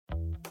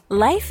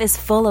Life is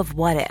full of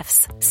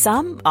what-ifs.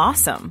 Some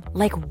awesome,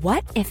 like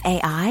what if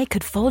AI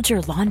could fold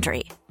your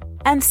laundry?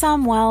 And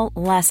some, well,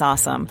 less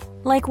awesome,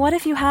 like what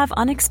if you have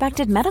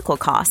unexpected medical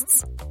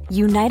costs?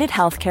 United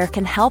Healthcare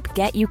can help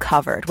get you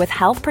covered with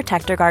Health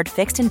Protector Guard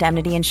fixed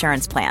indemnity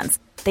insurance plans.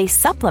 They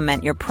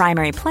supplement your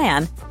primary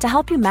plan to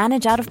help you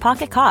manage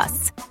out-of-pocket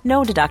costs.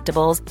 No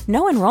deductibles,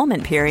 no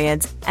enrollment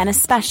periods, and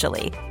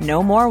especially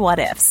no more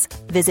what-ifs.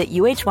 Visit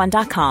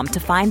uh1.com to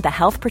find the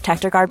Health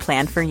Protector Guard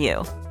plan for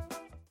you.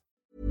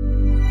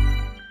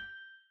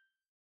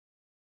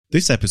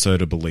 This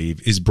episode of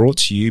Believe is brought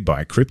to you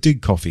by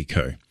Cryptid Coffee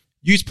Co.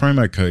 Use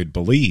promo code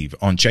BELIEVE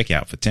on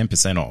checkout for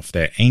 10% off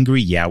their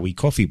Angry Yowie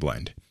coffee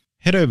blend.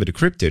 Head over to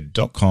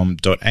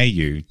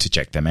cryptid.com.au to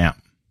check them out.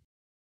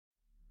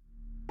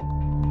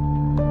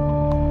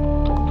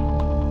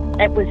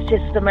 It was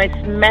just the most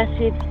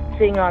massive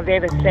thing I've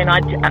ever seen.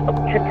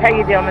 To tell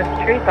you the honest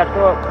truth, I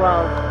thought,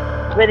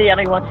 well, we're the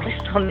only ones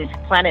left on this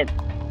planet.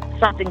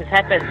 Something's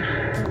happened.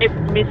 We've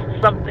missed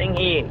something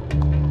here.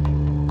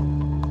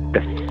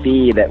 The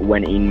fear that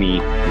went in me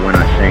when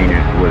I seen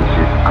it was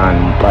just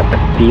like the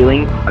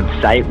feeling.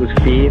 I'd say it was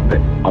fear, but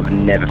I've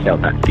never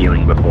felt that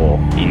feeling before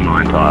in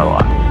my entire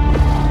life.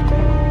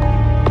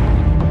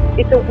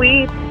 It's a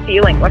weird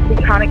feeling, like you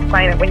can't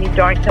explain it when you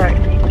don't know.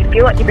 You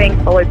feel like you're being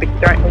followed, but you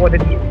don't know what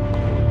it is.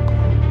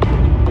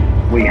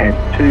 We had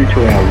two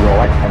to our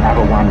right,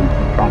 another one in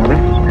front of us,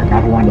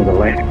 another one to the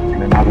left,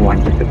 and another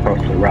one just across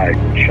the road,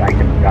 shaking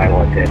the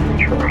daylight out of the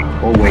tree.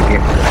 All we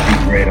get was a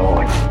big red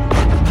eye.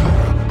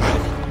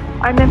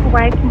 I remember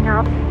waking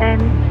up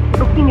and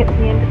looking at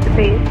the end of the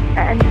bed,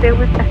 and there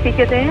was a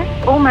figure there,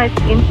 almost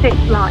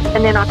insect-like,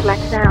 and then I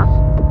blacked out.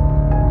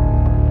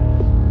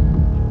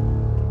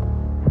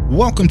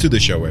 Welcome to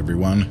the show,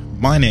 everyone.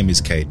 My name is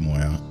Cade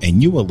Moyer,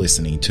 and you are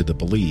listening to the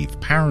Believe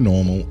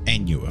Paranormal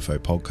and UFO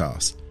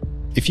podcast.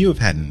 If you have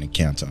had an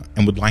encounter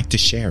and would like to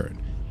share it,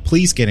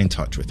 please get in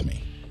touch with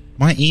me.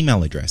 My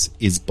email address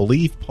is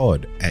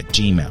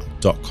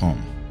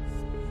believepod@gmail.com.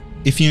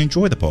 If you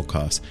enjoy the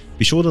podcast,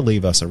 be sure to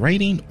leave us a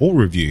rating or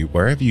review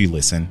wherever you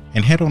listen,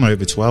 and head on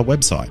over to our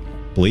website,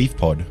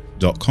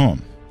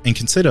 believepod.com, and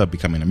consider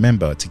becoming a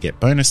member to get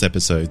bonus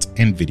episodes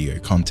and video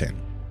content.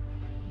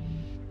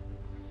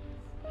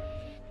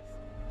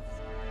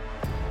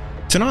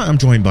 Tonight I'm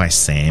joined by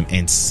Sam,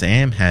 and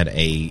Sam had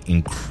an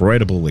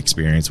incredible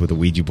experience with a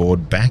Ouija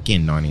board back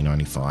in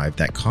 1995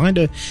 that kind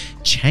of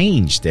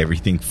changed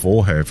everything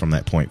for her from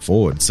that point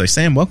forward. So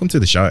Sam, welcome to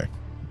the show.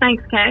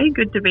 Thanks, Kay.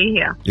 Good to be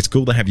here. It's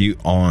cool to have you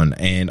on,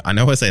 and I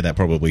know I say that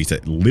probably to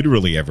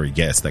literally every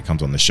guest that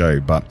comes on the show,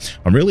 but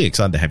I'm really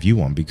excited to have you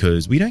on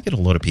because we don't get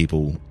a lot of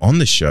people on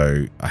the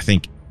show, I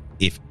think,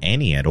 if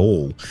any at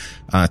all,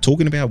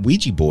 talking about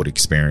Ouija board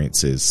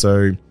experiences.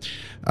 So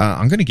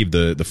I'm going to give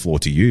the floor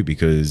to you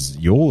because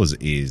yours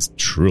is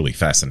truly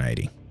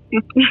fascinating.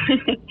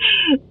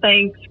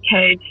 Thanks,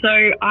 Kate.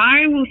 So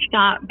I will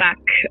start back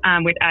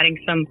with adding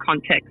some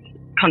context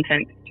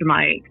to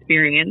my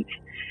experience.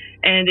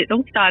 And it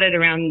all started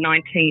around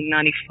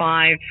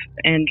 1995,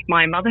 and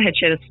my mother had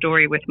shared a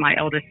story with my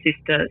elder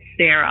sister,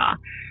 Sarah,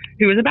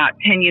 who was about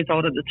 10 years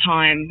old at the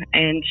time,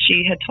 and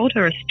she had told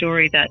her a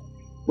story that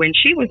when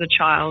she was a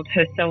child,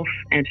 herself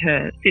and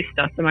her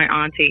sister, so my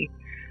auntie,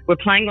 were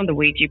playing on the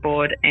Ouija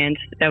board, and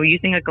they were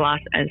using a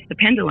glass as the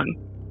pendulum.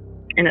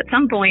 And at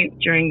some point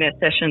during their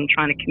session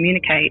trying to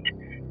communicate,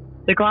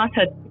 the glass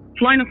had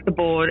flown off the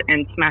board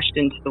and smashed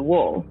into the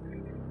wall.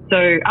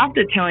 So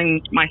after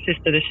telling my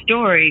sister this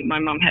story, my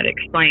mum had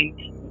explained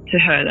to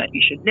her that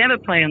you should never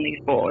play on these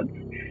boards.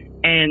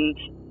 And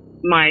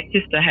my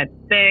sister had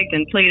begged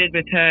and pleaded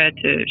with her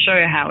to show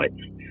her how it's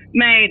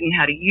made and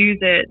how to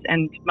use it.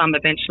 And mum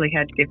eventually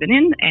had given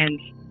in, and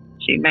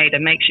she made a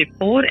makeshift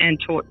board and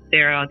taught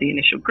Sarah the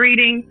initial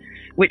greeting,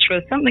 which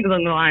was something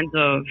along the lines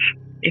of,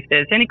 if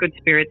there's any good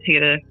spirits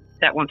here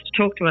that wants to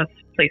talk to us,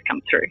 please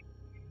come through.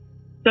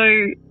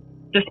 So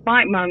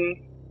despite mum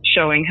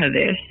showing her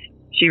this,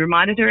 she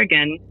reminded her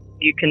again,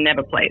 you can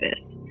never play this.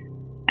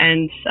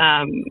 And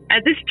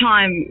at this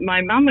time,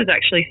 my mum was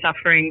actually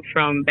suffering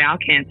from bowel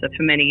cancer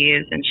for many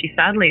years, and she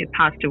sadly had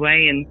passed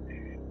away in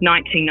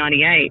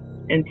 1998.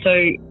 And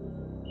so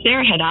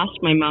Sarah had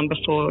asked my mum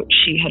before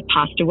she had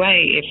passed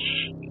away if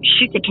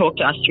she could talk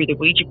to us through the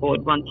Ouija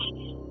board once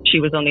she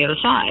was on the other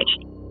side.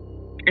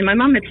 And my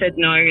mum had said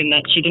no, and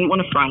that she didn't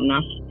want to frighten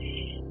us.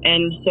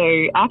 And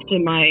so after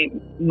my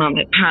mum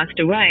had passed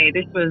away,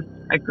 this was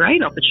a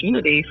great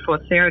opportunity for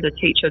Sarah to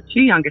teach her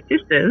two younger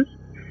sisters,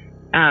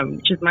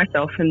 which is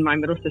myself and my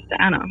middle sister,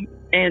 Anna.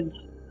 And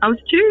I was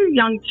too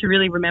young to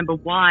really remember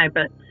why,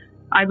 but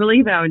I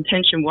believe our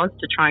intention was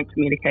to try and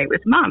communicate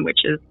with mum,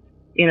 which is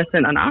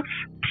innocent enough.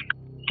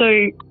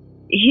 So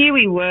here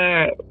we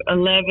were,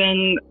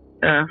 13,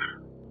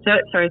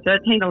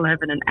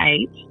 11, and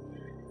 8,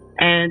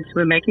 and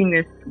we're making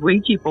this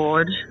Ouija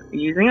board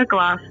using a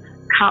glass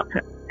cup,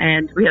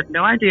 and we had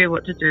no idea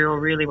what to do or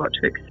really what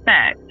to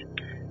expect.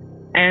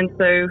 And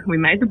so we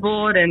made the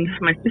board, and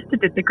my sister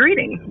did the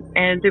greeting.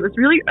 And it was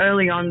really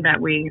early on that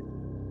we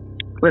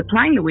were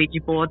playing the Ouija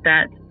board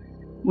that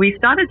we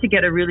started to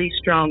get a really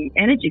strong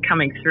energy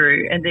coming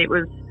through, and it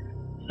was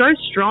so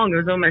strong, it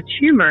was almost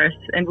humorous,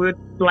 and we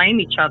would blame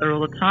each other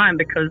all the time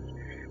because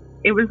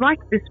it was like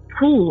this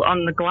pull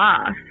on the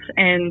glass,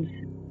 and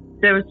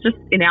there was just,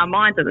 in our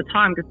minds at the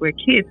time, because we're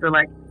kids, we're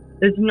like,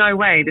 there's no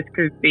way this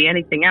could be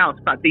anything else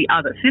but the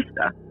other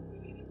sister.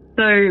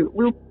 So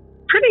we were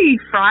pretty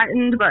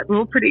frightened, but we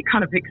were pretty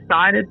kind of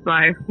excited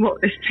by what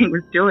this thing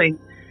was doing.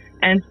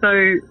 And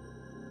so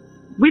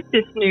with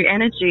this new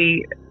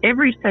energy,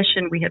 every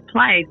session we had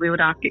played, we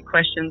would ask it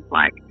questions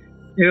like,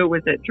 who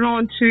was it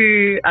drawn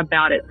to,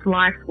 about its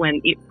life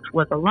when it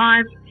was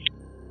alive,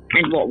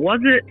 and what was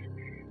it?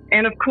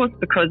 And of course,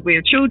 because we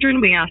are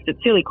children, we asked it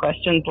silly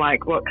questions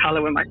like, what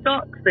color were my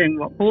socks, and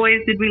what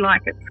boys did we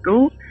like at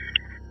school?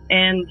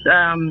 And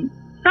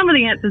some of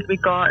the answers we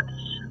got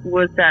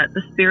was that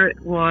the spirit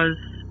was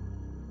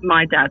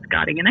my dad's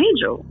guardian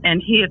angel,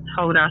 and he had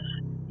told us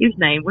his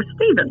name was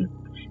Stephen.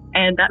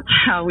 And that's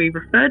how we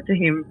referred to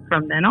him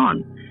from then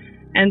on.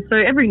 And so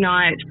every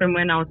night from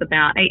when I was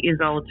about 8 years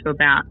old to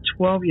about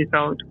 12 years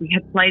old, we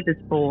had played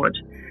this board,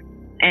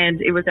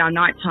 and it was our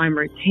nighttime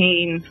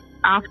routine.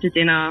 After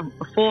dinner,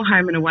 before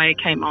Home and Away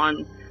came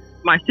on,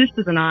 my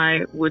sisters and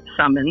I would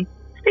summon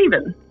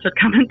Stephen to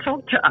come and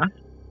talk to us.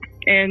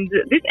 And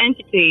this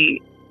entity,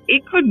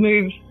 it could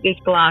move this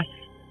glass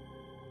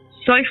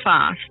so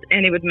fast,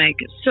 and it would make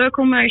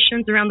circle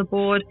motions around the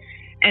board,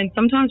 and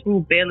sometimes we were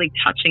barely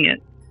touching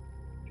it.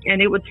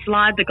 And it would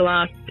slide the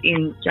glass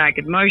in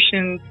jagged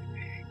motions.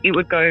 It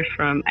would go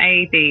from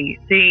A, B,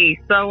 C,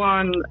 so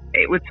on.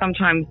 It would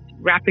sometimes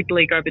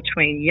rapidly go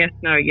between yes,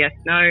 no,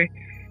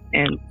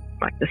 and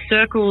like the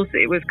circles.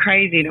 It was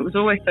crazy, and it was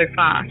always so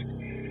fast.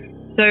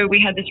 So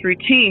we had this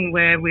routine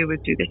where we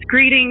would do this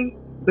greeting,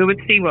 we would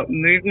see what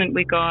movement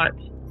we got,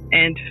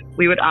 and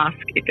we would ask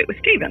if it was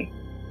Stephen.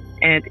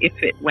 And if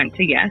it went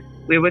to yes,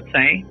 we would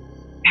say,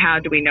 how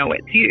do we know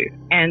it's you?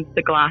 And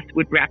the glass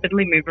would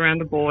rapidly move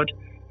around the board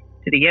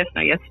to the yes,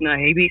 no,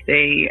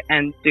 ABC,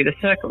 and do the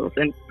circles,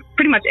 and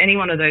pretty much any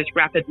one of those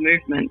rapid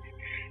movements.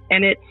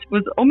 And it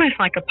was almost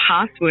like a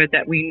password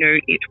that we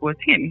knew it was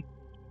him.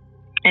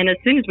 And as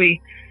soon as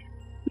we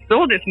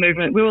saw this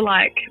movement, we were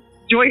like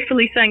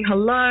joyfully saying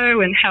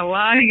hello and how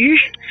are you?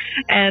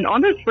 And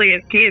honestly,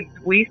 as kids,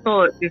 we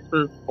thought this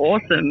was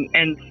awesome.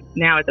 And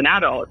now as an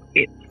adult,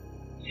 it's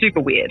super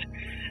weird.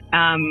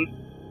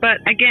 But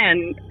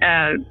again,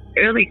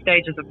 early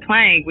stages of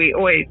playing, we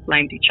always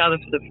blamed each other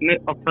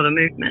for the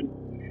movement.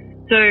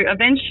 So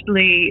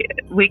eventually,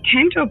 we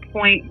came to a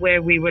point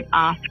where we would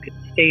ask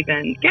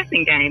Stephen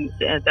guessing games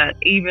that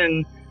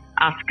even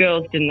us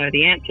girls didn't know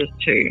the answers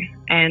to.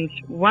 And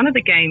one of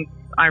the games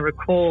I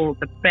recall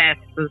the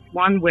best was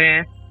one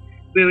where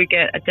we would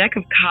get a deck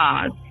of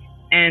cards,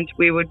 and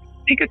we would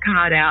pick a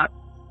card out,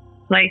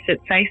 place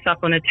it face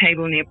up on a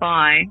table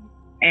nearby,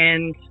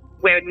 and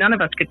where none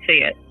of us could see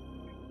it.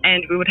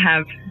 And we would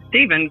have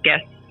Stephen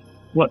guess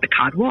what the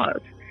card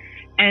was.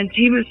 And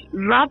he was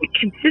rather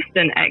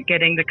consistent at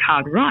getting the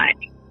card right.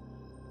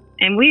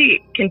 And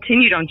we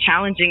continued on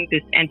challenging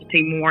this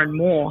entity more and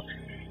more.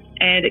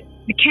 And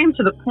it came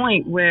to the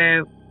point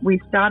where we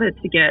started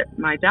to get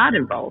my dad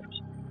involved.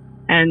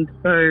 And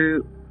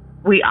so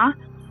we asked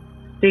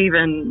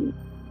Stephen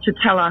to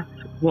tell us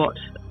what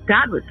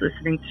Dad was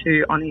listening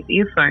to on his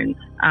earphones.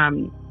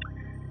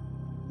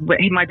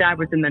 My dad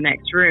was in the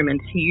next room,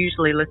 and he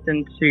usually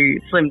listened to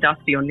Slim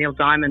Dusty or Neil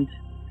Diamond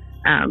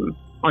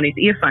on his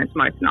earphones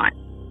most nights.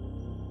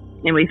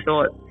 And we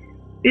thought,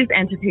 this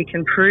entity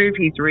can prove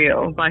he's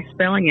real by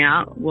spelling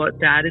out what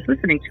Dad is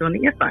listening to on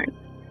the earphones.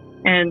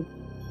 And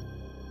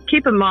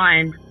keep in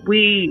mind,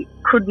 we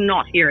could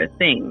not hear a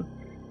thing.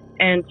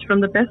 And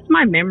from the best of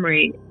my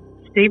memory,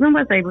 Stephen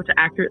was able to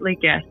accurately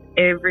guess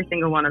every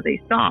single one of these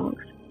songs,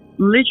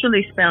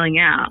 literally spelling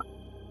out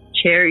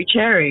Cherry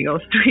Cherry or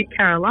Sweet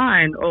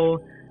Caroline or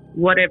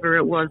whatever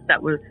it was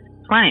that was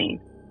playing.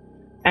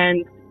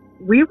 And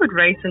we would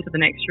race into the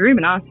next room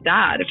and ask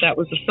Dad if that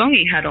was the song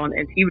he had on,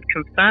 and he would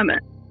confirm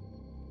it.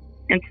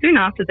 And soon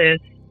after this,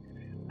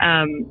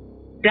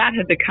 Dad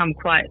had become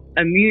quite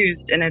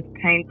amused and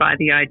entertained by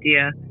the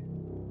idea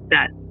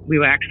that we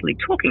were actually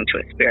talking to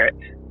a spirit.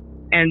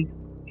 And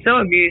so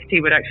amused, he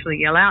would actually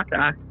yell out to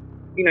us,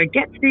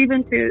 get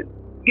Stephen to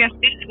guess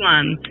this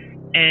one.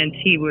 And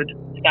he would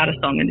start a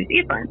song in his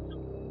earphones.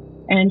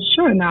 And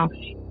sure enough,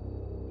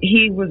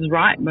 he was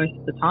right most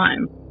of the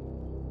time.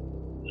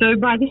 So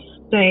by this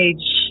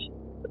stage,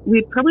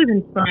 we'd probably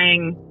been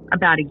playing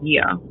about a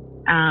year.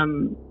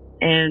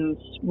 And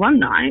one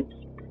night,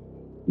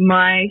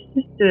 my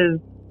sisters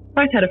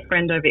both had a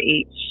friend over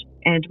each,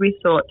 and we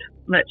thought,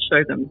 let's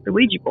show them the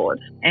Ouija board.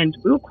 And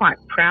we were quite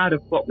proud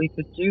of what we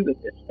could do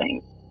with this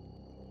thing.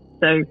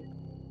 So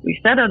we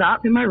set it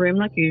up in my room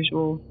like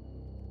usual,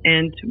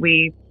 and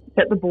we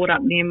set the board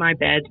up near my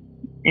bed,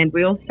 and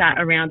we all sat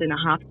around in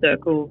a half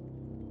circle,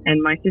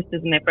 and my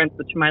sisters and their friends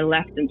were to my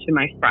left and to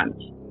my front,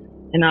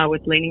 and I was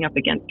leaning up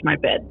against my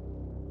bed.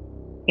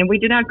 And we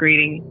did our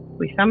greeting.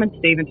 We summoned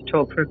Stephen to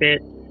talk for a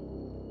bit,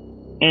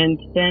 and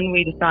then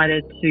we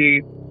decided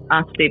to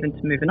ask Stephen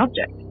to move an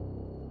object.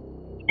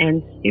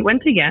 And it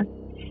went to yes.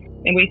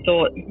 And we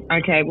thought,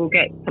 okay, we'll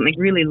get something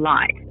really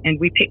light. And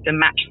we picked a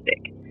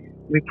matchstick.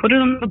 We put it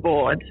on the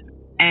board,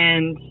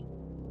 and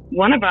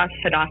one of us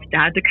had asked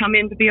Dad to come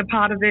in to be a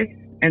part of this.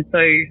 And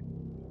so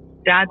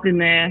Dad's in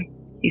there.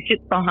 He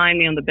sits behind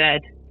me on the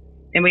bed,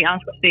 and we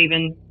asked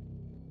Stephen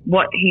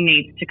what he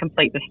needs to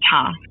complete this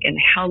task and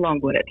how long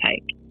would it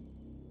take.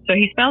 So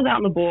he spells out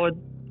on the board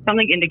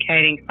something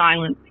indicating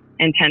silence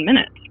and 10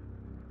 minutes.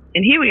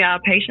 And here we are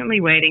patiently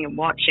waiting and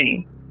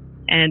watching,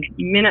 and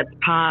minutes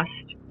pass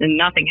and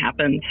nothing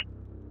happens.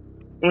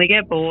 And we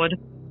get bored.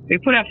 We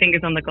put our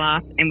fingers on the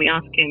glass and we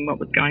ask him what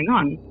was going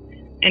on.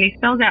 And he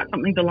spells out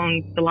something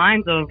along the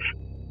lines of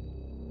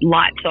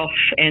lights off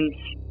and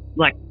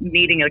like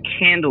needing a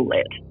candle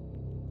lit.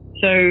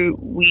 So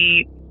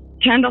we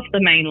turned off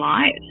the main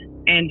light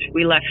and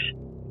we left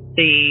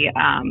the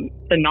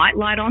night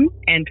light on,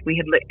 and we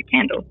had lit the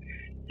candle.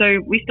 So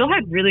we still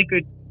had really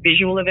good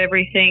visual of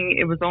everything.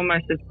 It was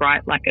almost as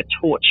bright like a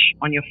torch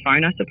on your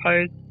phone, I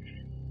suppose.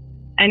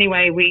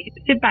 Anyway, we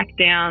sit back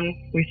down,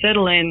 we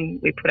settle in,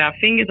 we put our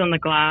fingers on the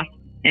glass,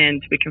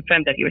 and we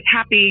confirmed that he was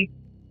happy,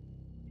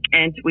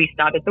 and we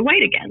started the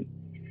wait again.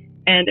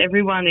 And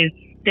everyone is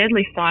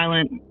deadly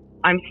silent.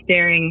 I'm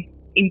staring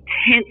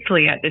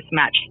intensely at this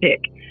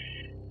matchstick.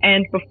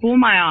 And before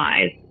my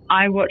eyes,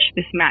 I watched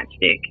this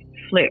matchstick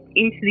flip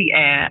into the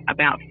air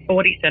about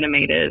 40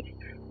 centimeters,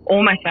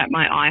 almost at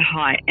my eye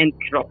height, and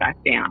drop back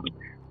down.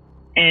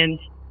 And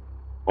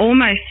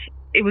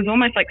it was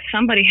almost like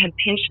somebody had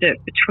pinched it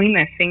between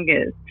their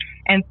fingers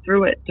and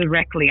threw it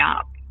directly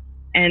up.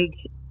 And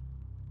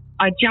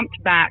I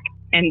jumped back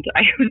and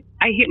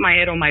I hit my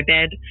head on my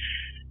bed.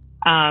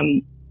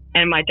 And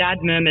my dad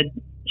murmured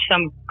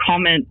some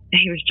comment.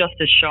 He was just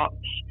as shocked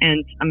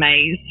and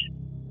amazed.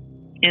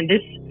 And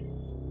this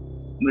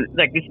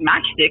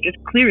matchstick, as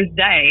clear as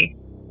day,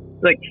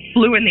 like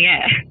flew in the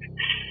air.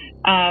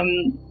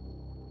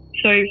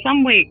 So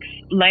some weeks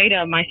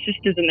later, my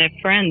sisters and their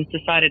friends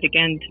decided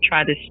again to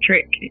try this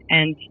trick.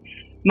 And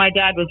my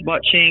dad was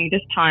watching.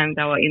 This time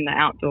they were in the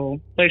outdoor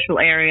social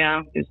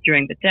area. It was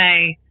during the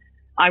day.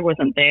 I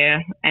wasn't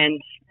there.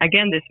 And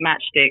again, this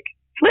matchstick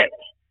flipped.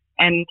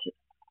 And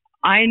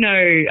I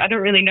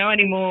don't really know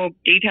any more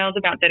details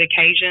about that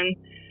occasion,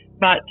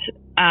 but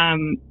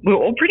we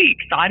were all pretty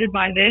excited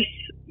by this.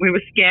 We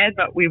were scared,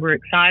 but we were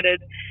excited.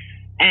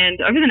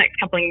 And over the next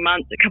couple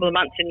of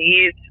months and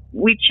years,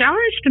 we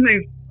challenged to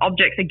move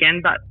objects again,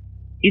 but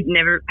it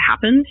never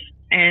happened.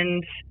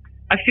 And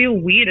I feel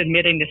weird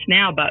admitting this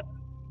now, but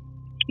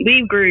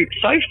we grew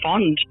so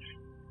fond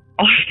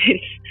of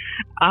this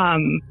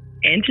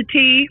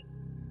entity.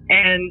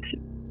 And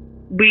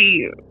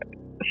we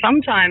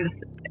sometimes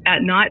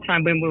at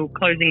nighttime when we were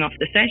closing off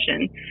the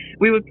session,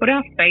 we would put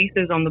our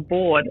faces on the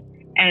board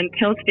and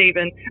tell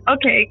Stephen,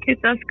 okay, kiss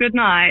us good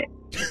night.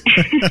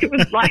 It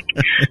was like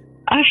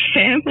a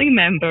family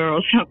member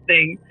or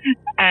something.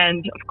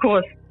 And of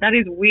course, that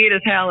is weird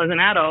as hell as an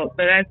adult,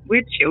 but as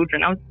we're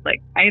children, I was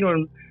like 8 or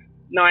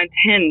 9,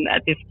 10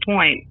 at this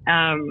point.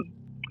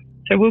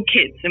 So we were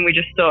kids and we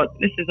just thought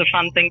this is a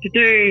fun thing to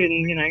do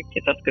and,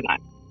 kiss us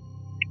goodnight.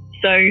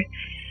 So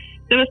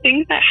there were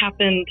things that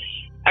happened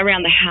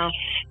around the house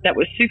that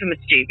were super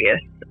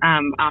mischievous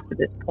after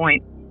this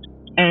point.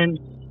 And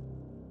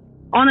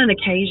on an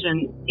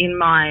occasion in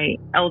my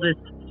eldest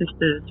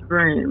sister's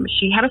room,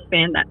 she had a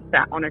fan that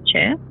sat on a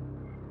chair,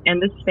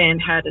 and this fan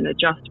had an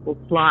adjustable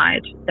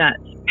slide that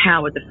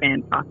powered the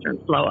fan faster and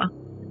slower.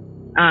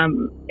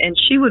 And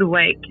she would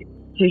awake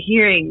to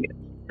hearing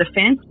the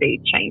fan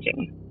speed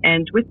changing.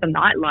 And with the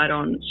night light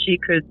on, she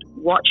could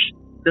watch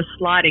the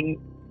sliding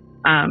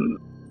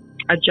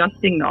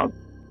adjusting knob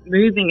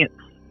moving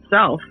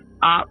itself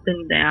up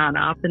and down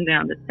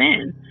the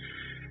fan.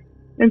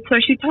 And so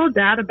she told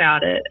Dad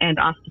about it and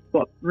asked to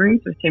swap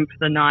rooms with him for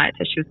the night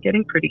as she was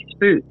getting pretty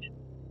spooked.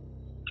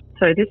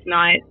 So this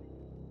night,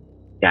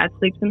 Dad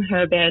sleeps in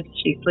her bed,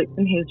 she sleeps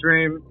in his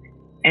room,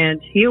 and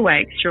he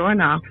awakes, sure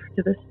enough,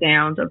 to the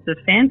sound of the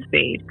fan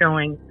speed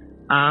going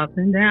up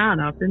and down,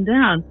 up and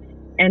down.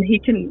 And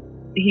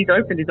he's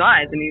opened his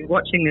eyes and he's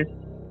watching this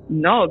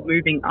knob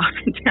moving up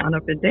and down,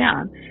 up and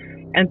down.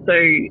 And so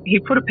he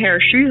put a pair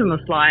of shoes on the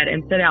slide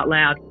and said out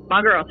loud,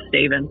 "Bugger off,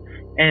 Stephen,"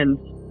 and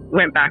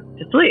went back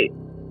to sleep.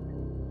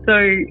 So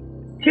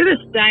to this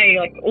day,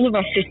 like all of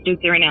our sisters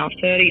are in our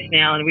 30s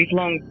now and we've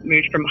long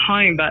moved from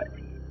home, but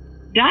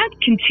Dad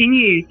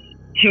continues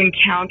to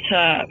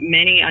encounter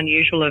many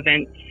unusual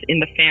events in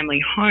the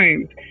family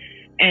home.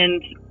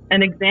 And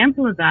an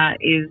example of that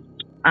is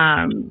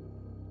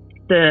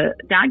the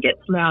Dad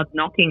gets loud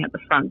knocking at the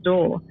front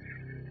door.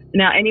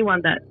 Now,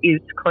 anyone that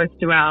is close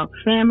to our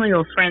family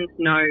or friends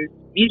knows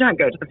you don't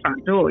go to the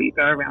front door. You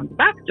go around the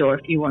back door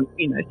if you want,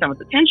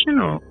 someone's attention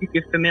or if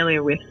you're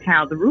familiar with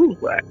how the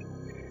rules work.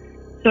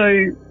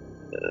 So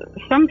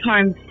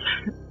sometimes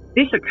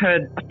this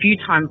occurred a few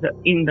times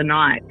in the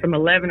night from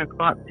 11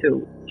 o'clock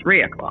till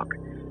 3 o'clock.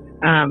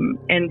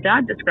 And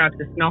Dad describes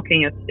this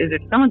knocking as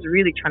if someone's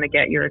really trying to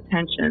get your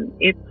attention.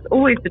 It's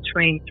always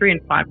between 3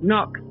 and 5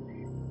 knocks.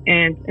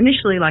 And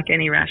initially, like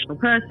any rational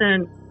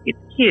person, it's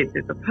kids,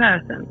 it's a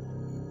person.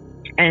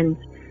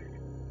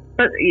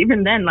 But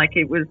even then, like,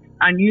 it was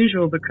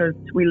unusual because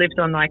we lived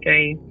on like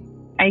a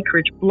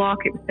acreage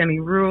block. It was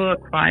semi-rural,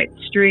 quiet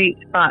street,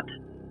 but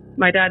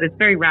my dad is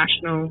very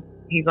rational.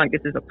 He's like,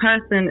 this is a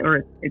person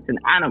or it's an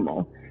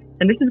animal.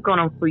 And this has gone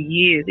on for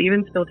years.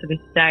 Even still to this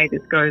day,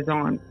 this goes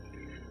on.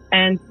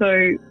 And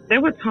so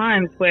there were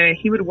times where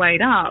he would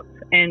wait up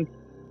and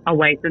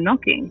await the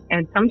knocking.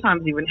 And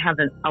sometimes he would have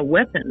a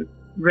weapon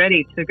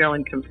ready to go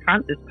and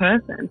confront this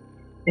person.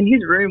 And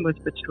his room was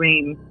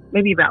between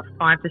maybe about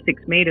 5 to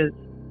 6 meters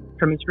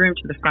from his room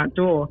to the front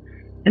door.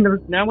 And there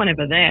was no one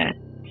ever there.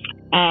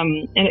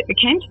 And it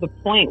became to the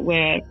point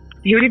where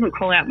he would even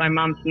call out my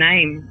mum's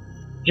name,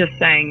 just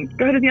saying,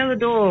 go to the other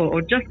door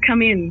or just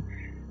come in,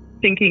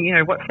 thinking, you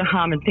know, what's the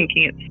harm in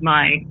thinking it's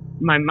my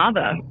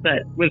mother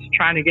that was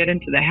trying to get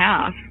into the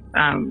house.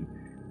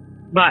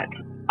 But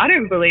I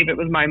don't believe it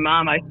was my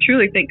mum. I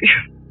truly think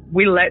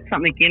we let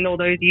something in all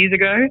those years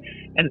ago,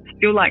 and it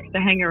still likes to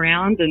hang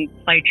around and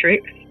play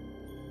tricks.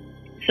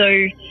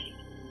 So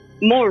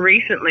more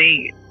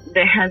recently,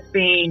 there has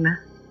been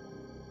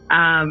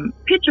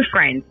picture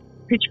frames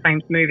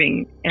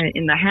moving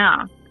in the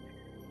house.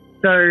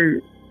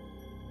 So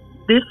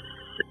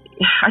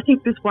I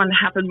think this one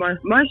happened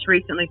most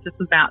recently, just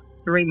about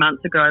 3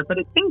 months ago, but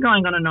it's been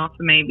going on and off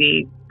for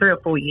maybe 3 or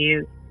 4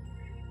 years.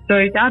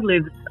 So Dad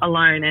lives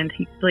alone and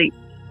he sleeps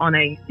on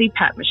a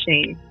CPAP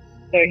machine.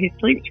 So he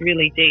sleeps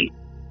really deep.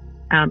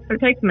 So it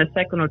takes him a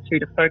second or two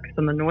to focus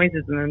on the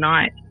noises in the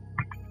night.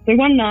 So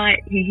one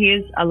night he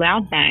hears a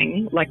loud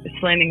bang, like the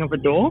slamming of a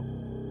door,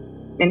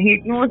 and he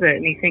ignores it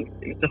and he thinks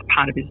it's just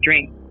part of his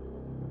dream.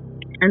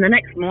 And the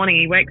next morning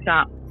he wakes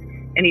up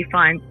and he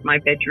finds my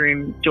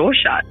bedroom door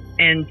shut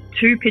and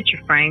 2 picture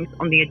frames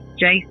on the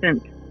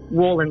adjacent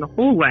wall in the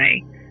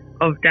hallway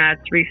of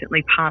Dad's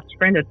recently passed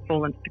friend had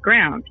fallen to the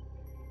ground.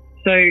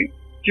 So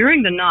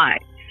during the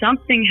night,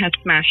 something has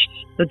smashed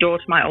the door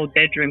to my old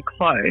bedroom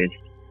closed,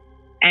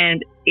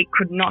 and it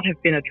could not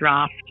have been a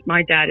draft.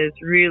 My dad is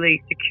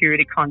really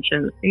security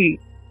conscious. He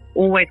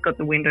always got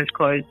the windows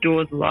closed,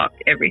 doors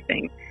locked,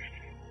 everything.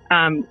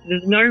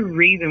 There's no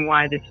reason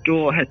why this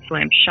door has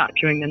slammed shut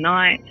during the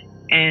night,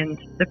 and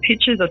the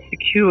pictures are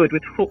secured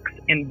with hooks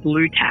and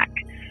blue tack.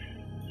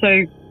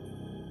 So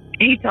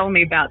he told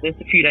me about this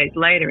a few days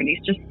later, and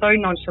he's just so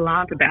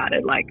nonchalant about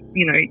it. Like,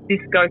 you know, this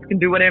ghost can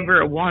do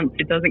whatever it wants.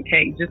 It doesn't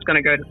care. He's just going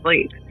to go to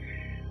sleep.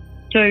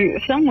 So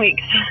some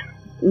weeks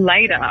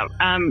later,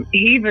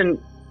 he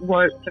even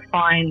woke to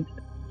find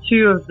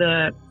 2 of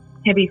the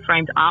heavy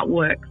framed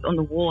artworks on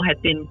the wall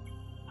had been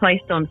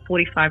placed on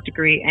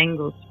 45-degree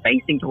angles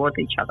facing towards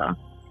each other.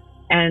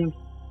 And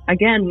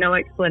again, no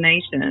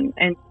explanation.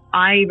 And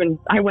I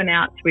went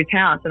out to his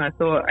house and I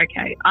thought,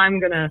 okay, I'm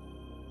going to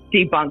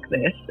debunk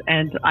this.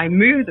 And I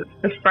moved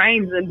the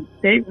frames and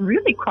they're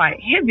really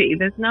quite heavy.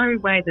 There's no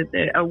way that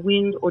they're a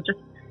wind or just,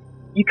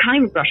 you can't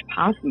even brush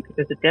past them because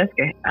there's a desk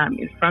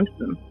in front of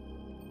them.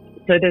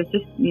 So there's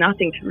just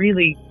nothing to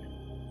really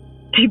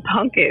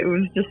debunk it. It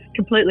was just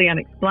completely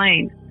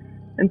unexplained.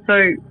 And so,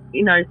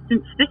 you know,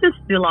 since this is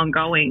still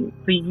ongoing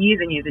for years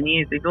and years and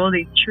years, there's all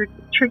these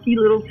tricky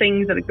little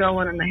things that are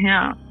going on in the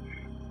house.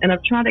 And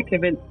I've tried to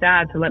convince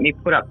Dad to let me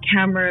put up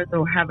cameras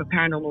or have a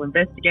paranormal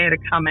investigator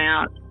come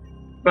out.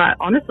 But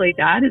honestly,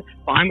 Dad is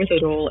fine with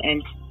it all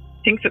and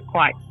thinks it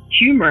quite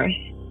humorous,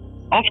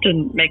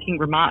 often making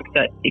remarks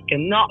that it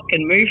can knock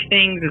and move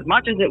things as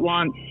much as it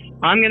wants.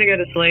 I'm going to go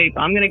to sleep.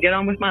 I'm going to get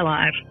on with my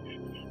life.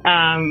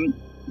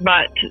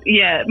 But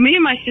yeah, me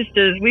and my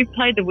sisters, we've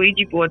played the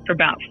Ouija board for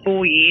about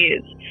 4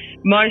 years,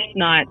 most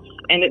nights,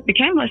 and it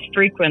became less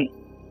frequent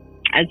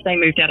as they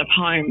moved out of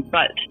home.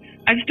 But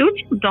I've still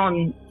jumped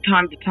on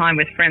time to time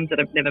with friends that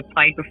I've never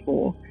played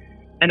before.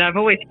 And I've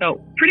always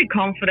felt pretty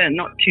confident,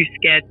 not too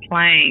scared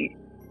playing.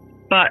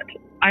 But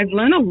I've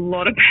learned a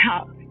lot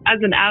about, as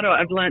an adult,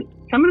 I've learned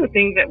some of the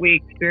things that we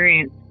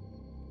experience.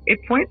 It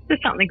points to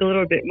something a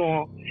little bit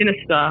more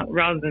sinister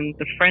rather than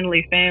the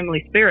friendly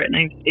family spirit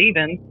named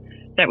Stephen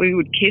that we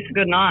would kiss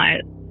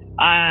goodnight.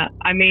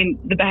 I mean,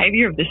 the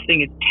behavior of this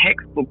thing is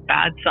textbook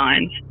bad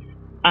signs.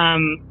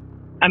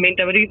 I mean,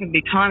 there would even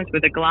be times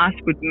where the glass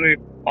would move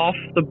off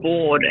the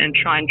board and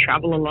try and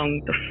travel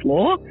along the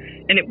floor,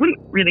 and it wouldn't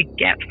really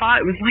get far.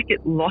 It was like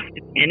it lost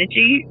its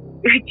energy,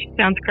 which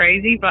sounds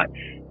crazy, but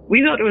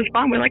we thought it was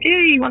fun. We're like,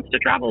 yeah, he wants to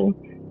travel.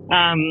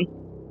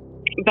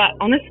 But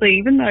honestly,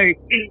 even though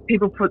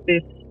people put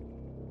this,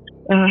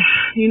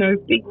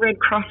 big red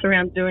cross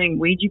around doing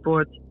Ouija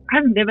boards,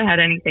 I've never had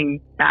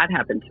anything bad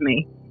happen to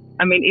me.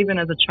 I mean, even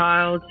as a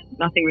child,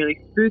 nothing really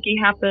spooky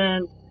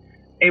happened.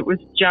 It was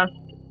just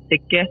the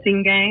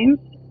guessing games,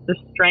 the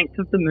strength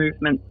of the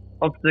movement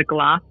of the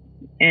glass,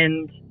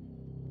 and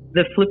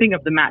the flipping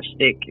of the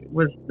matchstick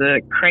was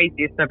the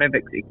craziest I've ever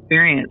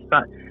experienced.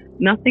 But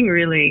nothing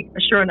really,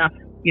 sure enough,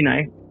 you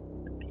know,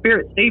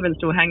 Spirit Stephen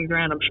still hangs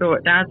around, I'm sure,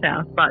 at Dad's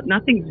house, but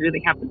nothing's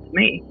really happened to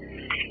me.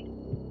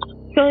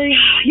 So,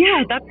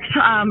 yeah, that's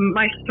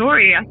my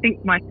story. I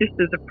think my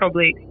sisters have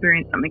probably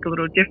experienced something a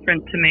little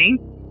different to me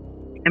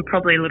and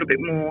probably a little bit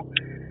more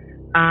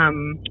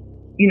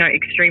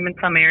extreme in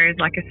some areas.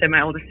 Like I said,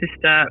 my older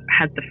sister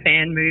had the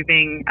fan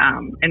moving,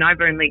 and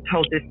I've only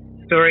told this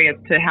story as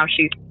to how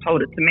she's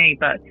told it to me.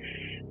 But,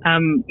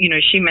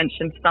 she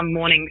mentioned some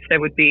mornings there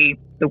would be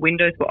the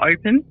windows were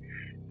open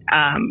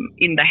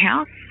in the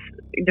house,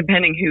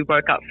 depending who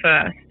woke up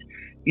first.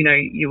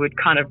 You would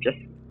kind of just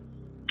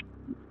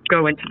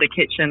go into the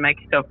kitchen, make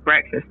yourself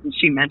breakfast, and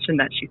she mentioned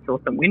that she saw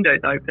some windows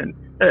open.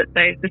 But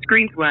the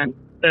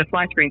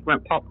fly screens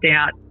weren't popped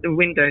out. The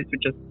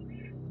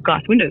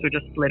glass windows were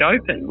just slid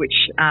open,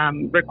 which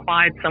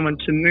required someone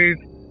to move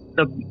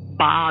the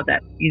bar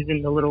that is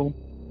in the little,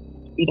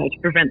 to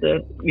prevent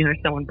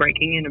someone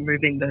breaking in and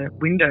moving the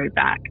window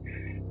back.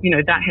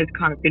 That has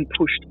kind of been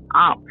pushed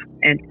up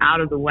and out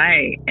of the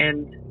way.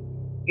 And,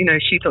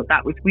 she thought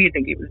that was weird,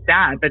 thinking it was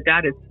Dad, but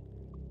Dad is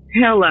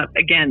hell up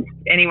against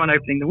anyone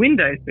opening the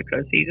windows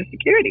because he's a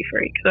security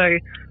freak. So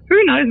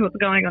who knows what's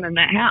going on in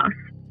that house?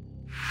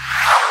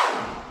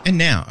 And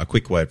now, a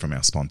quick word from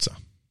our sponsor.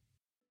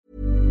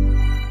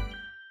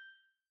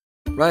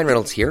 Ryan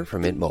Reynolds here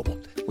from Mint Mobile.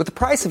 With the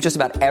price of just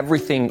about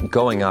everything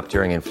going up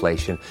during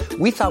inflation,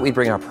 we thought we'd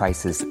bring our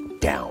prices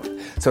down.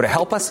 So to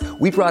help us,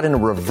 we brought in a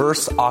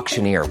reverse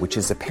auctioneer, which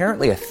is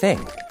apparently a thing.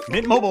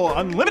 Mint Mobile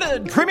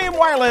Unlimited Premium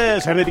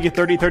Wireless. How to get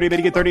 30, 30, bit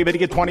to get 30, bit to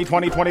get 20,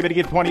 20, 20, bit to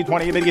get 20,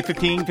 20, bit to get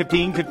 15,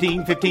 15,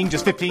 15, 15,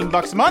 just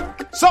 $15 a month?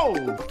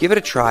 Sold! Give it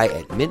a try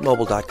at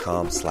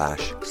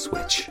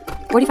mintmobile.com/switch.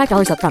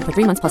 $45 up front for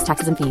 3 months plus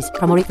taxes and fees.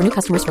 Promo rate for new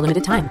customers for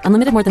limited time.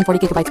 Unlimited more than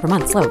 40 gigabytes per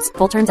month. Slows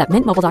full terms at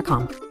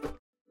mintmobile.com.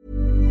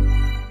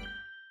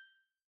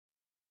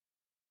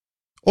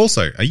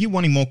 Also, are you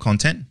wanting more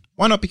content?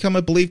 Why not become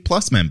a Believe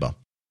Plus member?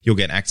 You'll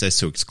get access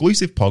to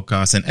exclusive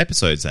podcasts and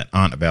episodes that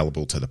aren't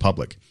available to the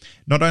public.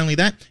 Not only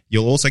that,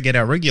 you'll also get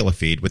our regular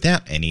feed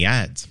without any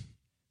ads.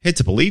 Head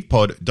to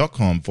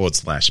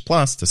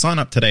believepod.com/plus to sign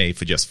up today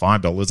for just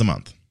 $5 a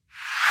month.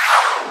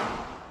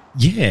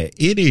 Yeah,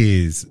 it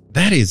is.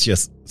 That is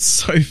just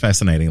so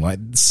fascinating. Like,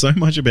 so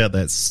much about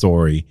that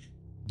story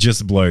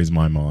just blows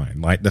my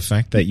mind. Like, the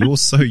fact that you're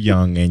so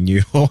young and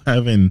you're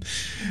having,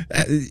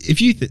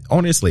 if you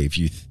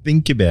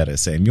think about it,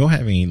 Sam, you're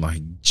having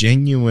like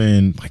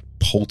genuine like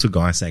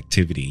poltergeist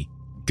activity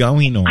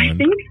going on. I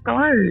think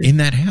so. In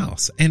that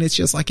house. And it's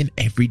just like an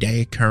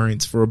everyday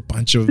occurrence for a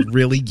bunch of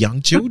really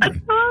young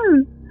children.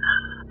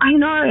 I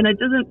know. And it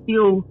doesn't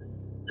feel,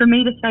 for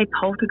me to say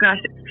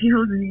poltergeist, it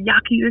feels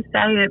yucky to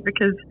say it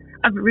because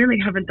I really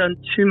haven't done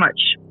too much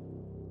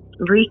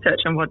research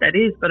on what that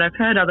is, but I've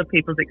heard other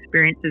people's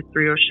experiences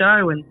through your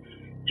show and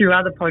through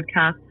other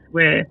podcasts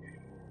where,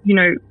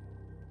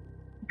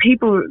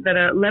 people that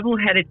are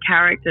level-headed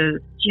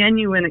characters,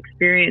 genuine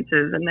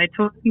experiences, and they're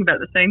talking about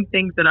the same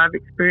things that I've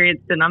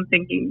experienced, and I'm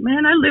thinking,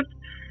 man, I lived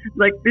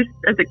like this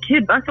as a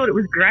kid. I thought it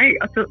was great.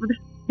 I thought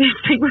this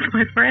thing was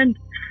my friend.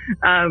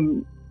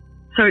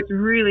 So it's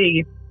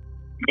really,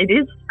 it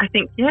is, I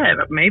think, yeah,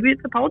 but maybe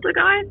it's a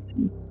poltergeist.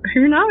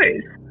 Who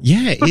knows?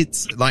 Yeah,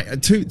 it's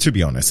like, to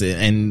be honest,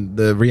 and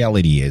the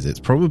reality is it's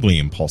probably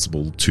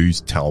impossible to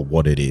tell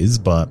what it is,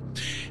 but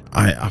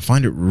I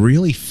find it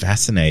really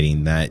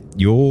fascinating that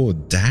your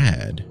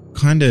dad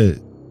kind of,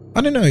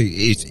 I don't know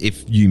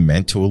if you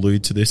meant to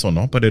allude to this or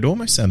not, but it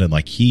almost sounded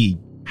like he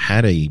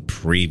had a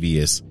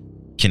previous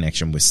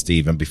connection with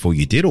Stephen before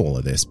you did all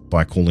of this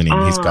by calling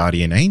in his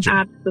guardian angel.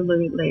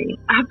 Absolutely.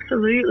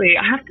 Absolutely.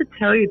 I have to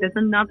tell you, there's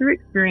another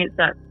experience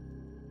that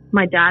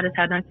my dad has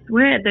had, and I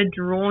swear they're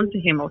drawn to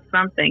him or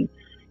something.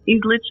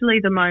 He's literally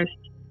the most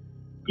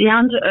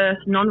down-to-earth,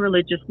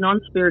 non-religious,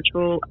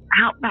 non-spiritual,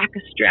 outback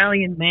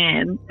Australian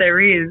man there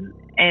is,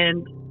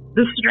 and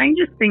the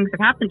strangest things have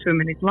happened to him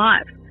in his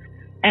life.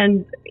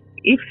 And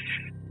if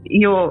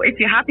you're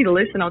happy to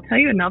listen, I'll tell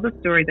you another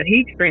story that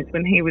he experienced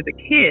when he was a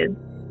kid.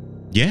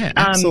 Yeah,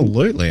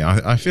 absolutely.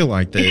 I feel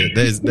like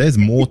there's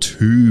more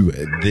to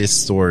this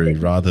story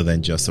rather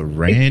than just a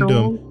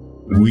random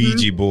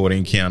Ouija board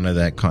encounter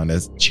that kind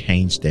of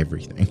changed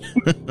everything.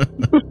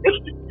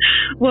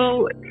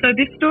 Well, so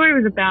this story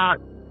was about,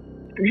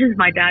 this is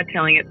my dad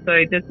telling it,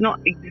 so there's not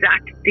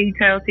exact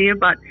details here,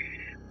 but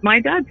my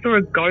dad saw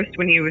a ghost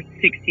when he was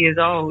 6 years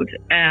old,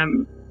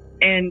 and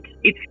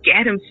it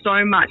scared him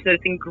so much that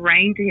it's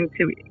ingrained to him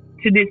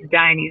to this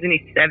day, and he's in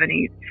his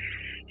 70s.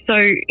 So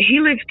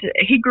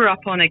he grew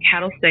up on a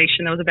cattle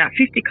station that was about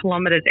 50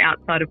 kilometres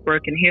outside of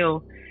Broken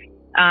Hill,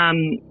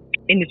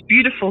 in this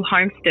beautiful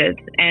homestead.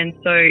 And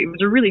so it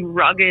was a really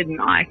rugged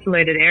and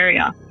isolated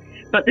area.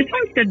 But this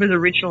homestead was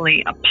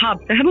originally a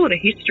pub, so it had a lot of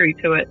history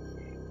to it.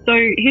 So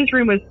his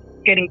room was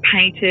getting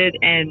painted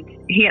and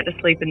he had to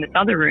sleep in this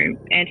other room.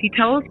 And he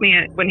tells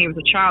me when he was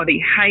a child, he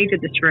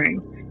hated this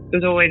room. It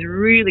was always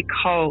really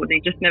cold and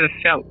he just never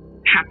felt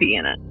happy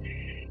in it.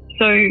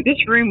 So this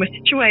room was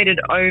situated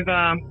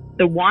over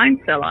the wine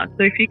cellar.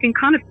 So if you can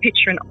kind of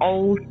picture an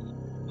old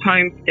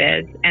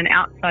homestead, and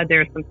outside there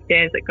are some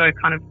stairs that go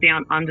kind of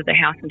down under the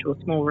house into a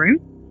small room.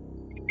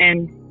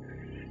 And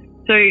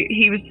so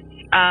he was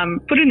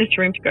put in this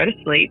room to go to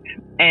sleep,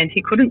 and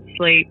he couldn't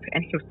sleep,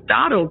 and he was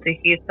startled to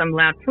hear some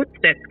loud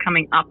footsteps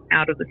coming up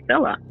out of the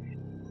cellar.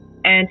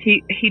 And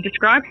he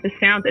describes the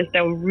sounds as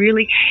they were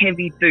really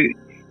heavy boots.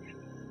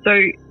 So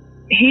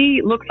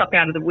he looks up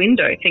out of the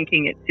window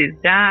thinking it's his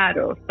dad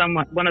or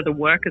one of the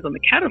workers on the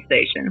cattle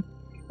station.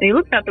 And he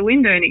looks out the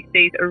window and he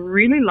sees a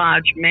really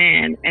large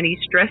man, and he's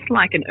dressed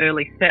like an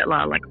early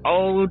settler, like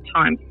old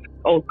time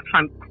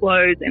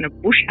clothes and a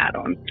bush hat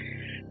on.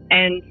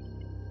 And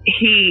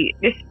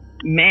this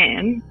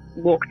man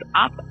walks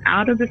up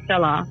out of the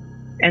cellar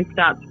and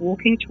starts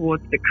walking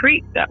towards the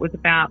creek that was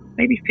about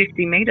maybe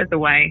 50 meters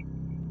away.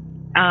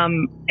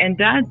 And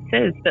Dad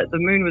says that the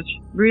moon was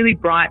really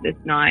bright this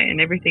night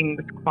and everything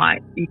was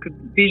you could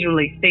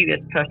visually see this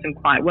person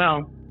quite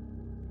well.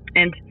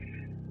 And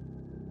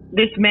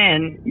this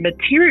man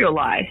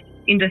materialized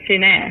into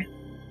thin air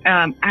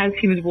as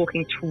he was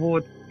walking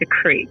towards the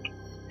creek.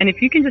 And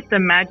if you can just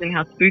imagine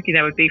how spooky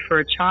that would be for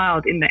a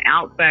child in the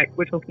outback,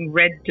 we're talking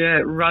red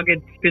dirt,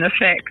 rugged spin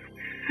effects,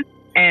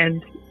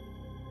 and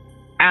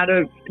out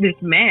of this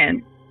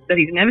man that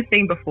he's never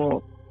seen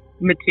before,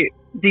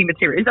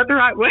 dematerialized. Is that the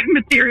right word?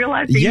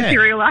 Materialized?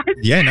 Dematerialized?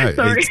 Yeah, no,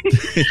 sorry.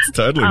 It's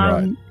totally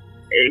right.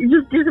 It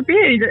just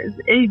disappeared.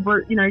 He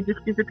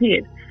just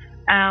disappeared.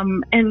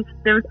 And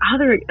there was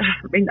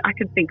I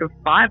could think of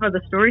 5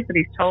 other stories that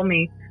he's told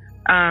me.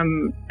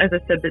 As I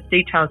said, the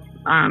details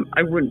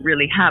I wouldn't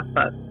really have,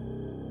 but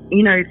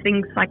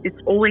things like this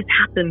always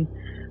happen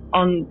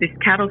on this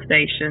cattle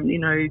station.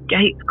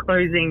 Gates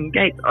closing,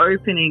 gates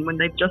opening when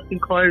they've just been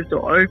closed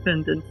or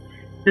opened, and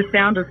the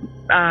sound of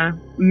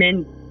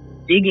men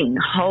digging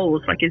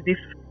holes, like as if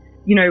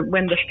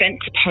when the fence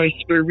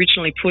posts were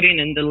originally put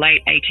in the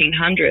late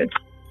 1800s.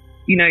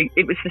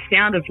 It was the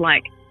sound of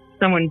like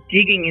someone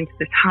digging into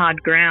this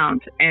hard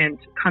ground and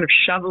kind of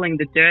shoveling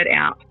the dirt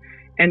out.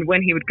 And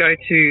when he would go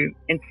to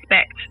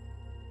inspect,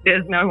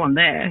 there's no one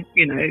there,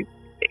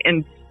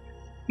 and,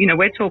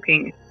 we're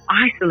talking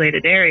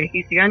isolated area.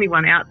 He's the only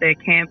one out there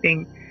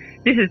camping.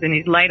 This is in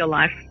his later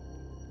life,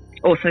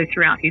 also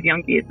throughout his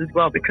young years as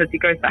well, because he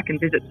goes back and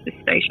visits this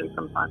station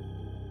sometimes.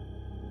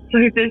 So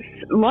there's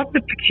lots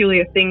of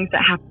peculiar things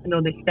that happened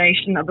on this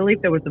station. I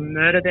believe there was a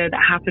murder there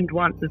that happened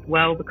once as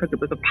well, because it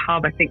was a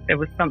pub. I think there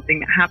was something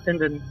that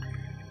happened and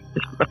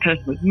a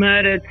person was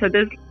murdered. So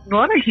there's a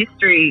lot of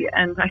history,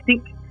 and I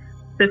think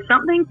there's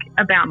something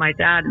about my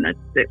dad, and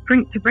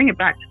to bring it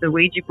back to the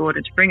Ouija board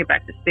and to bring it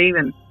back to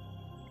Stephen,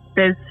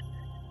 there's,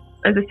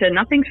 as I said,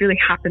 nothing's really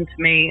happened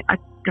to me. I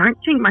don't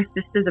think my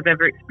sisters have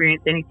ever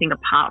experienced anything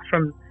apart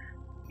from,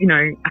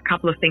 a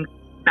couple of things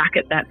back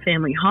at that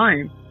family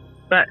home.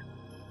 But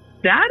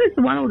Dad is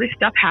the one all this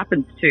stuff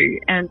happens to.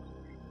 And,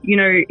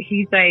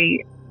 he's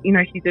a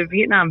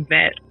Vietnam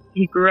vet.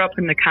 He grew up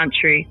in the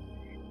country.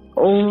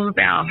 All of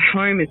our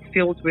home is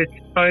filled with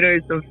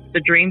photos of the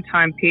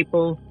Dreamtime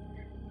people,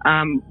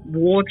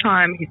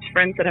 wartime, his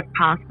friends that have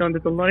passed on.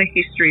 There's a lot of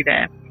history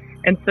there.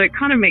 And so it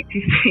kind of makes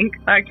you think,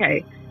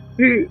 okay,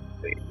 did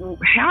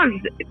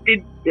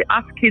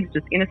us kids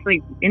just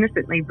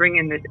innocently bring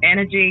in this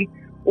energy,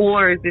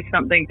 or is this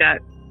something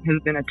that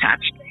has been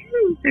attached?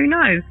 Who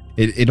knows?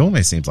 It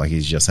almost seems like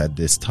he's just had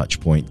this touch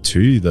point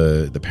to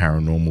the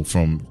paranormal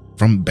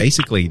from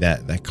basically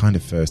that kind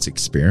of first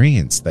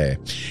experience there.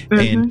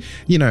 Mm-hmm.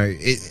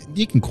 And,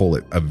 you can call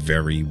it a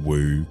very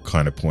woo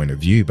kind of point of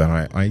view,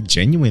 but I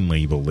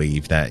genuinely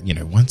believe that,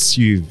 once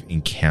you've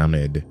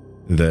encountered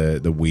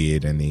the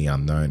weird and the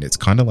unknown, it's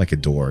kind of like a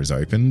door is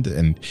opened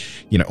and,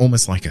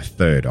 almost like a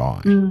third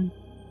eye. Mm.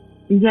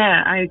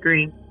 Yeah, I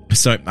agree.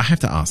 So I have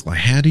to ask,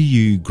 how do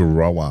you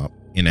grow up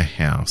in a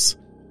house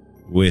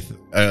with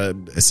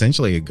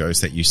essentially a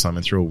ghost that you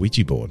summon through a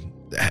Ouija board?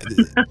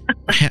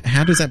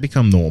 How does that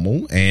become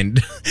normal,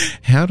 and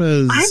how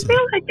does... I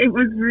feel like it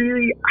was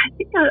really...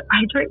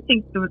 I don't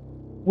think the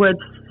word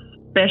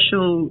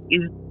special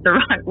is the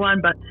right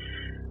one, but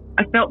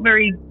I felt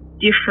very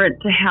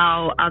different to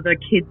how other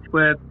kids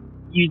were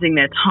using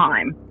their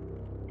time.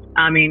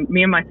 I mean,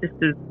 me and my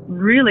sisters,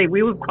 really,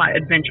 we were quite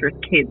adventurous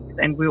kids,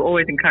 and we were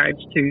always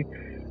encouraged to,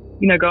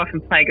 go off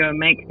and play, go and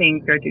make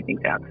things, go do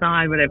things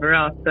outside, whatever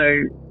else.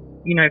 So,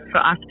 for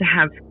us to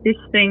have this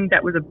thing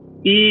that was a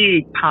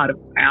big part of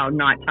our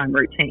nighttime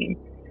routine.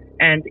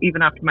 And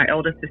even after my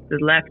elder sister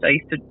left, I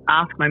used to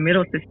ask my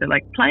middle sister,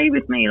 play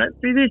with me, let's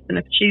do this. And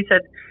if she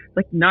said,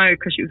 no,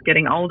 because she was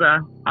getting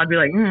older, I'd be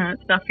like,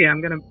 it's stuff here, I'm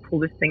going to pull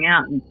this thing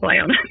out and play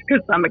on it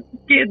because I'm a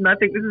kid and I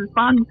think this is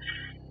fun.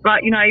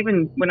 But,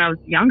 even when I was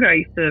younger, I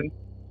used to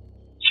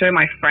show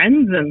my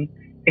friends, and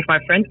if my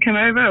friends came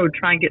over, I would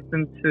try and get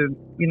them to,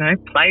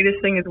 play this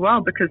thing as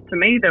well, because to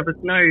me, there was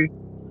no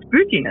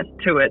spookiness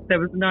to it. There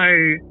was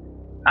no,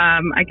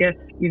 I guess,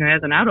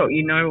 as an adult,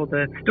 all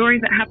the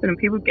stories that happen and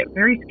people get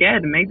very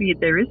scared and maybe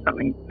there is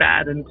something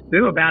bad and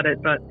taboo about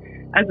it. But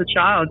as a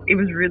child, it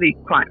was really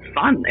quite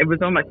fun. It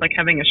was almost like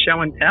having a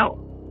show and tell.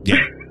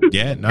 Yeah.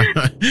 Yeah, no,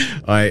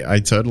 I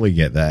totally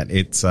get that.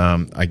 It's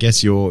I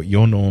guess your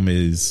norm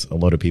is a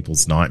lot of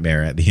people's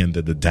nightmare at the end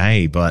of the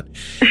day, but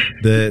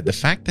the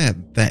fact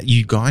that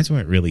you guys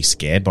weren't really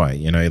scared by it,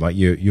 you know, like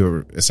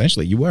you're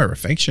essentially you were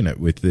affectionate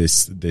with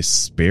this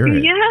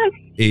spirit. Yes,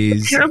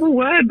 is it's a terrible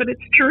word, but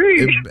it's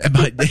true.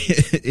 But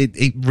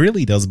it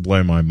really does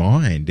blow my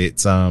mind.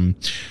 It's I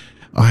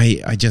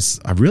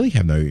really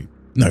have no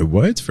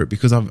words for it,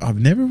 because I've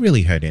never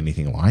really heard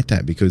anything like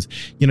that, because,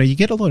 you know, you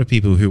get a lot of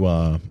people who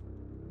are,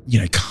 you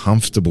know,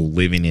 comfortable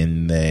living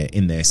in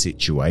their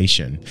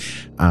situation,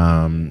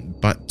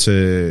 but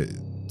to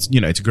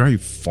grow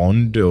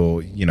fond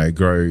or, you know,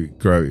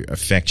 grow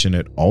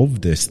affectionate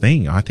of this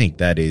thing, I think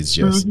that is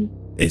just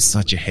it's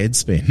such a head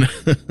spin.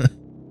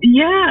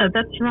 Yeah,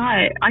 that's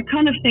right. I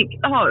kind of think,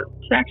 to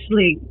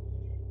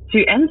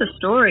end the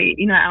story,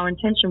 you know, our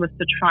intention was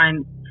to try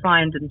and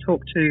find and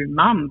talk to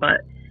Mum,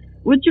 but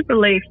would you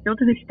believe, still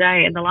to this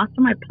day, and the last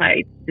time I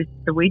played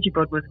the Ouija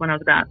board was when I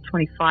was about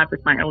 25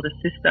 with my elder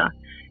sister.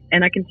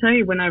 And I can tell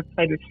you, when I've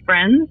played with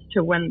friends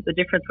to the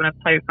difference when I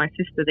play with my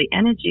sister, the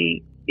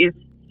energy is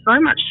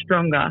so much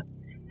stronger.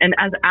 And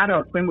as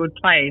adults, when we would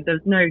play,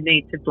 there's no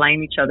need to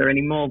blame each other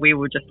anymore. We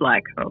were just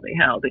like, holy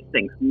hell, this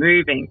thing's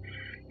moving.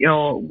 You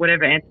know,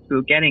 whatever answers we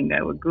were getting,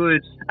 they were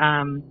good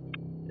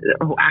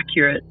or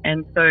accurate.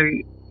 And so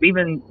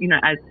even, you know,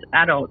 as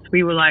adults,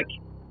 we were like,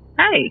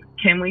 hey,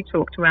 can we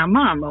talk to our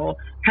mum? Or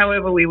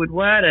however we would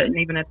word it. And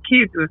even as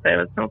kids, we would say,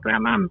 let's talk to our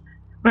mum.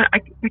 But I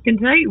can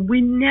tell you,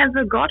 we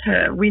never got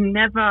her. We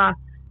never,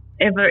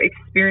 ever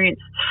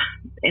experienced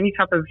any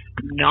type of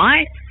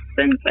nice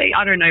sensation.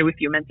 I don't know if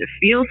you're meant to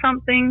feel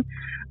something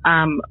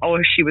or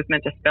if she was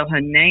meant to spell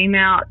her name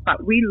out.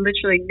 But we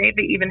literally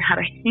never even had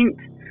a hint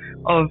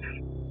of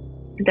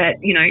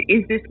that, you know,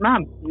 is this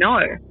Mum? No.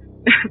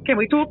 Can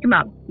we talk to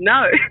Mum?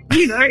 No.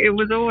 You know, it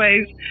was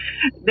always,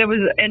 there was,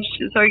 and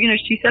so, you know,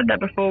 she said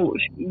that before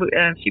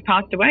she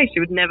passed away.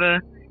 She would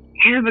never,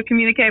 ever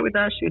communicate with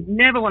us. She would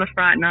never want to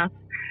frighten us.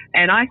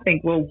 And I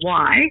think, well,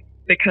 why?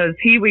 Because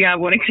here we are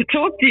wanting to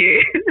talk to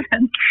you.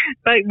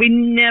 But we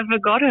never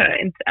got her.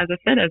 And as I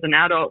said, as an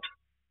adult,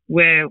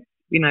 where,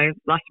 you know,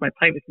 last time I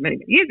played was many,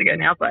 many years ago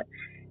now, but,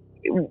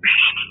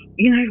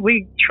 you know,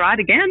 we tried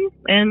again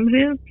and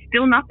there's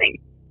still nothing.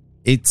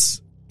 It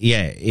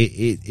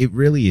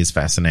really is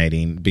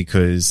fascinating,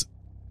 because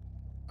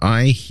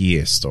I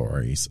hear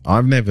stories.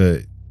 I've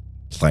never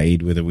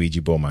played with a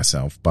Ouija board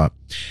myself, but,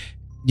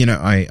 you know,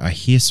 I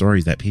hear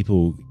stories that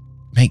people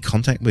make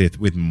contact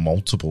with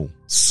multiple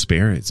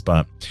spirits,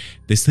 but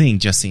this thing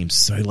just seems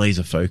so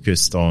laser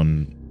focused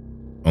on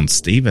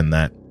Stephen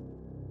that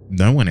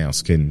no one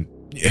else can,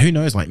 who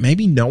knows, like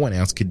maybe no one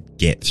else could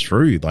get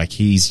through. Like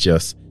he's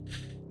just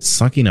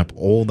sucking up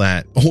all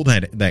that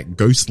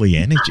ghostly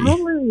energy.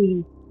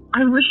 Totally.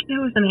 I wish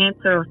there was an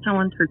answer or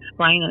someone to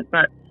explain it,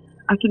 but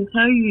I can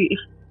tell you, if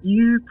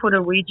you put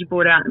a Ouija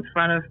board out in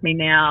front of me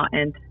now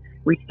and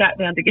we sat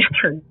down together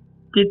and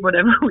did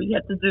whatever we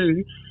had to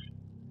do,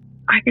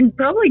 I can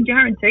probably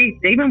guarantee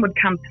Stephen would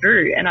come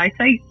through. And I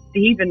say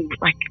Stephen,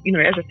 like, you know,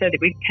 as I said,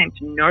 we came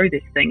to know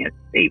this thing as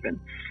Stephen.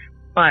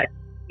 But,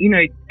 you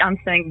know, I'm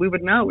saying we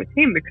would know it was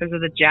him because of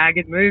the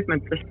jagged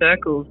movements, the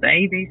circles, the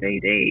A, B, C,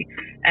 D.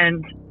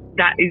 And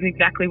that is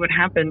exactly what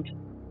happened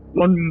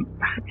on,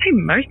 I'd say,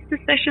 most of the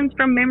sessions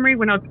from memory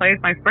when I'd play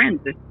with my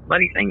friends. This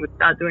bloody thing would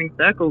start doing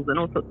circles and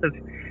all sorts of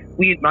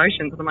weird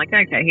motions. And I'm like,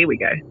 okay, here we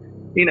go.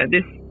 You know,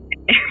 this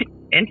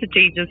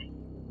entity just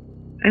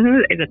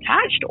is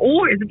attached,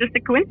 or is it just a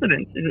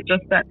coincidence? Is it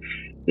just that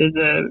there's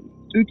a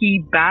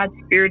spooky,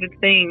 bad-spirited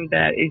thing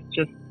that is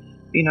just,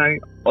 you know,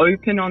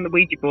 open on the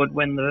Ouija board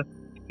when the,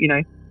 you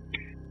know,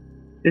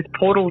 this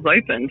portal's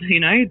opened, you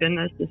know, then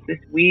there's just this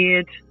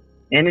weird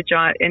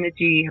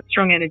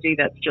strong energy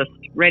that's just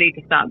ready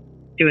to start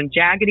doing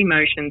jagged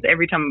emotions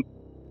every time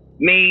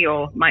me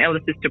or my elder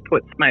sister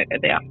puts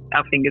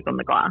our fingers on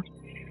the glass.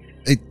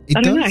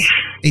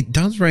 It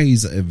does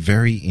raise a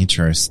very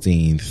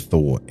interesting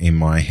thought in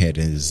my head,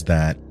 is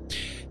that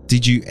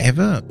did you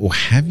ever, or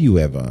have you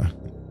ever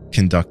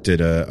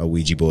conducted a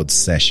Ouija board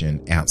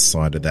session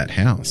outside of that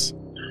house?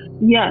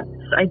 Yes,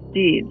 I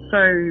did.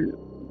 So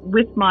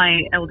with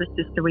my elder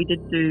sister, we did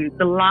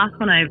the last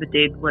one I ever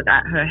did was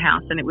at her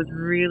house, and it was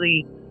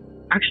really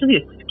actually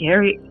a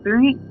scary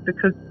experience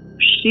because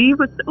she's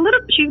a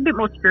bit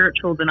more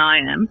spiritual than I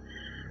am.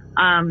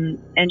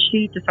 And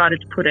she decided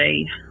to put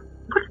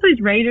what's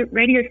those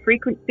radio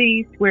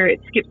frequencies where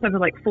it skips over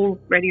like 4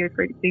 radio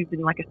frequencies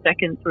in like a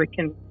second so it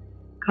can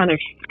kind of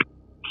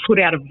put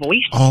out a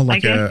voice. Oh,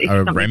 like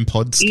a REM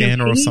pod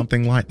scanner or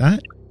something like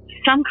that?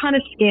 Some kind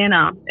of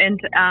scanner. And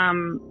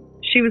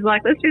she was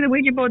like, let's do the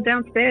Ouija board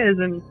downstairs.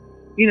 And,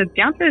 you know,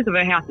 downstairs of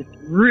her house is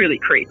really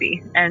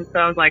creepy. And so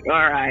I was like, all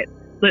right,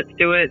 let's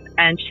do it.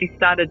 And she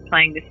started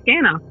playing the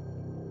scanner.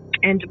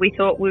 And we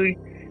thought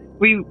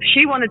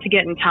she wanted to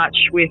get in touch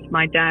with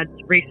my dad's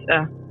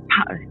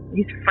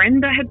his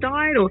friend that had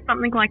died or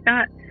something like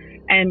that.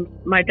 And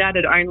my dad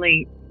he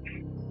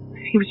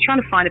was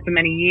trying to find it for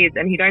many years,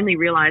 and he'd only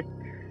realized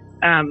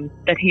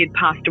that he had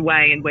passed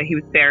away and where he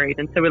was buried.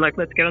 And so we're like,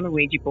 let's get on the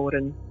Ouija board.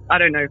 And I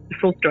don't know the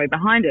full story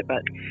behind it,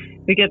 but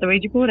we get the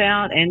Ouija board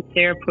out and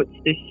Sarah puts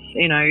this,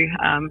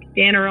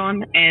 scanner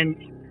on, and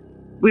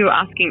we were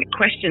asking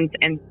questions,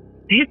 and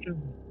this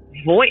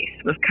voice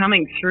was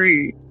coming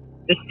through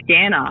the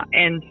scanner.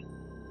 And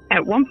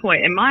at one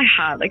point in my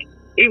heart, like,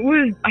 it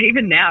was,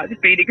 even now it's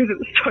beating because it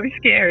was so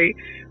scary,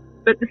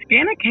 but the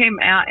scanner came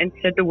out and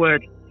said the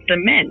word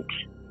cement.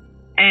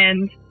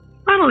 And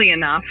funnily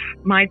enough,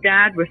 my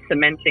dad was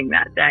cementing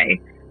that day.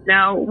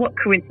 Now, what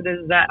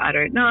coincidence is that? I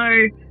don't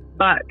know.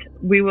 But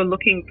we were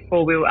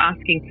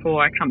asking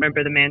for, I can't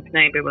remember the man's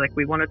name, but we're like,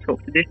 we want to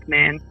talk to this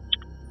man.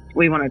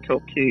 We want to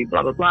talk to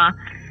blah, blah, blah.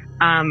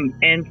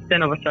 And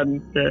then all of a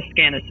sudden the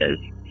scanner says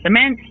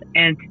cement.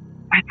 And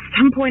at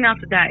some point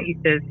after that, he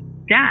says,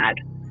 Dad.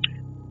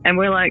 And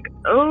we're like,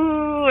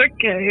 oh,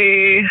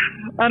 okay.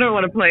 I don't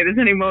want to play this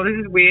anymore.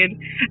 This is weird.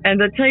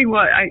 And I tell you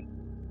what,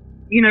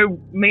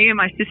 me and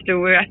my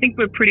sister I think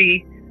we're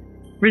pretty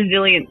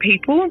resilient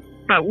people,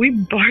 but we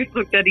both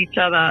looked at each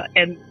other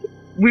and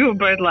we were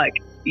both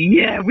like,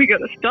 yeah, we got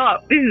to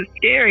stop. This is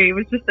scary. It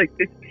was just like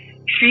this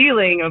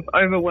feeling of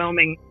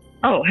overwhelming,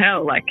 oh,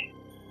 hell, like,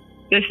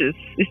 this is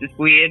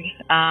weird.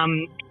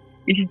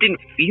 It just didn't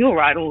feel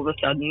right all of a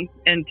sudden.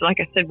 And like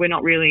I said, we're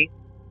not really,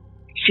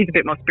 she's a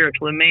bit more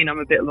spiritual than me and I'm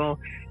a bit more,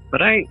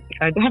 but if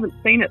I haven't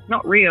seen it, it's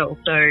not real.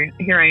 So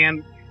here I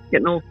am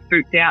getting all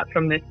spooked out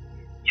from this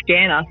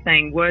scanner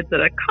saying words that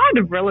are kind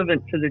of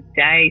relevant to the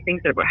day,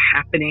 things that were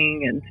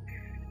happening. And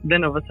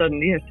then all of a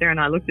sudden, Sarah and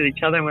I looked at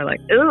each other and we're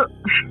like, ugh,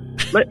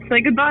 let's say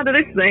goodbye to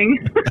this thing.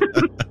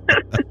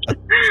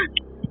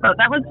 But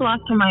that was the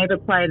last time I ever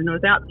played, and it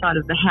was outside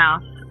of the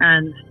house.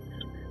 And,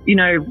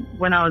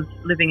 when I was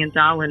living in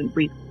Darwin,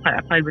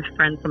 I played with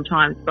friends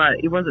sometimes,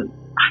 but it wasn't,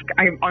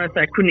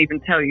 honestly, I couldn't even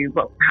tell you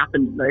what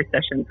happened in those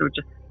sessions. It was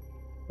just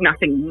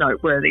nothing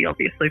noteworthy,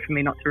 obviously, for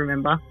me not to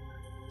remember.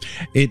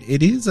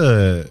 It is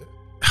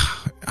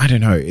I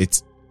don't know,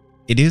 it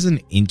is an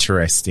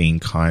interesting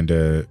kind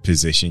of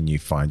position you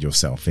find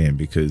yourself in,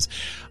 because,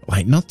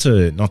 like, not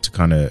to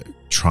kind of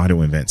try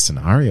to invent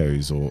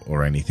scenarios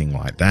or anything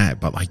like that,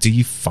 but, like, do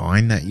you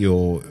find that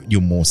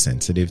you're more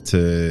sensitive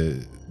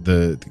to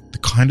the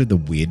kind of the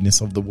weirdness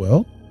of the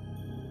world?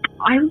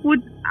 I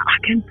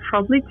can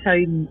probably tell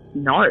you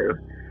no.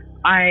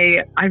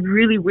 I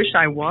really wish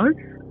I was,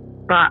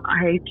 but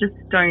I just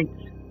don't.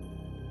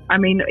 I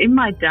mean, in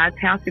my dad's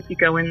house, if you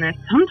go in there,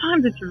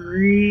 sometimes it's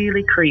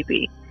really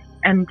creepy,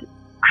 and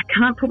I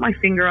can't put my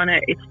finger on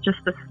it. It's just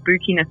the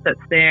spookiness that's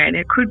there, and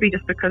it could be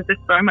just because there's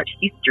so much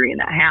history in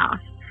that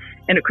house,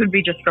 and it could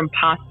be just from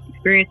past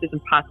experiences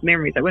and past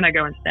memories. Like when I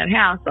go into that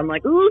house, I'm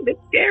like, ooh, it's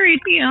scary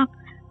here.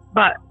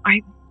 But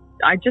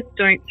I just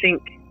don't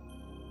think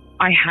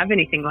I have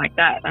anything like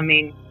that. I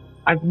mean,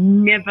 I've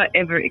never,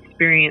 ever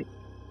experienced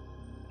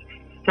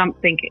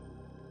something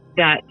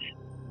that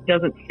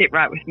doesn't sit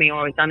right with me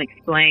or is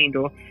unexplained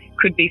or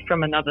could be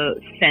from another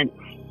sense.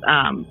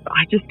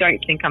 I just don't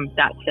think I'm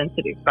that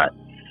sensitive. But,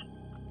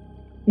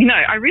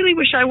 I really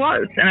wish I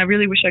was, and I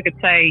really wish I could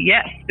say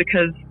yes,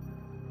 because,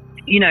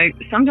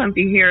 sometimes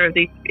you hear of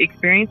these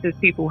experiences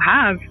people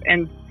have,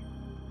 and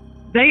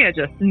they are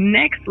just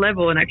next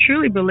level. And I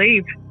truly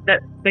believe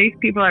that these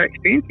people are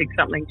experiencing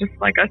something, just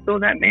like I saw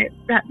that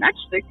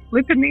matchstick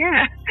flip in the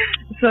air.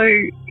 So,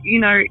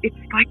 it's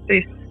like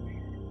this,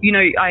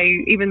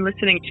 even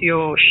listening to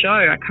your show,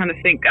 I kind of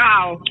think,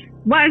 oh,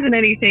 why hasn't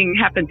anything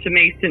happened to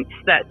me since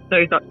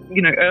those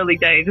early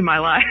days of my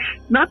life?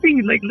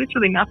 Nothing, like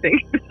literally nothing.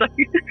 So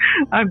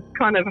I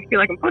feel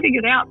like I'm putting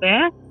it out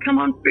there. Come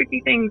on,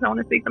 spooky things. I want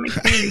to see something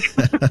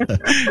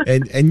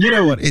scary. and you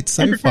know what? It's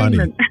so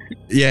funny.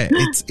 Yeah,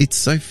 it's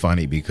so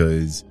funny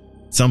because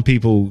some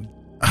people,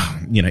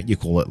 you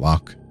call it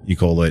luck, you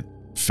call it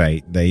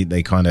fate.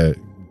 They kind of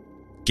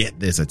get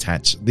this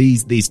attached.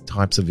 These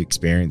types of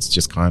experience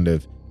just kind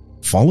of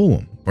follow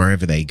them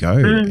wherever they go.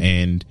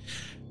 And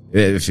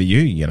for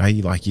you,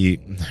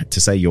 to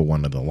say you're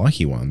one of the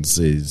lucky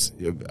ones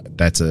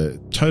that's a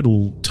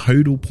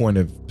total point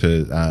of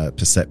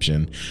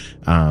perception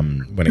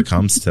when it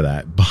comes to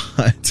that.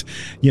 But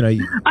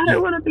I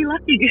don't want to be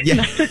lucky.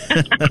 Yeah.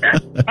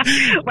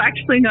 Well,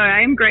 actually, no,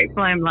 I am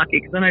grateful I'm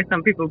lucky, because I know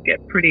some people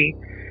get pretty,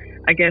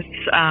 I guess,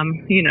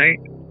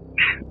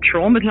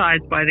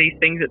 traumatized by these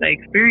things that they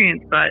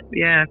experience. But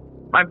yeah,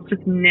 I've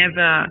just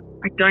never.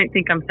 I don't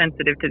think I'm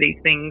sensitive to these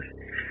things.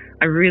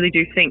 I really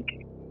do think.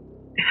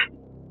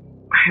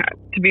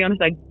 To be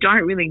honest, I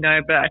don't really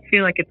know, but I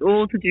feel like it's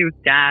all to do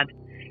with Dad.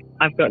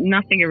 I've got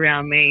nothing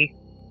around me.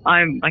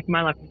 I'm like,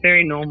 my life is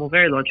very normal,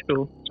 very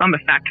logical. I'm a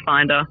fact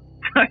finder.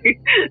 So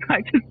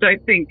I just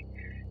don't think,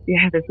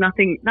 there's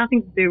nothing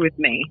to do with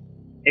me.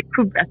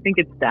 I think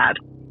it's Dad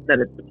that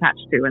it's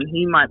attached to, and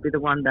he might be the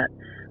one that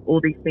all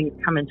these things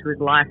come into his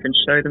life and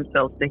show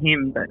themselves to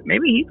him, but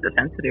maybe he's the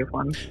sensitive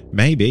one.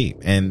 Maybe,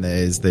 and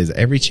there's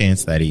every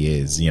chance that he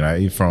is.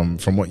 From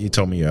what you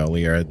told me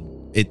earlier,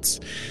 it's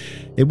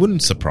it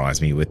wouldn't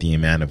surprise me with the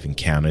amount of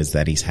encounters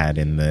that he's had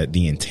and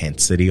the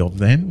intensity of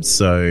them.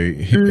 So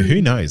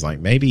who knows? Like,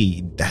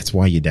 maybe that's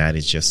why your dad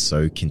is just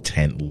so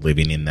content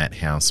living in that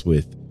house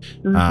with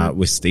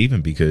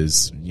Stephen,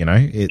 because, you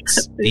know,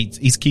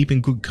 he's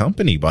keeping good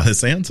company by the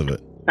sounds of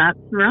it. That's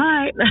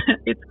right.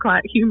 It's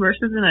quite humorous,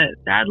 isn't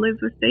it? Dad lives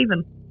with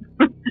Stephen.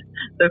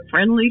 The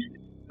friendly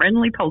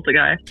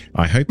poltergeist.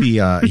 I hope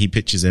he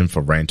pitches in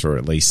for rent or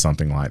at least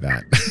something like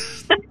that.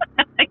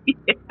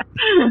 Yeah,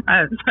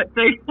 I hope so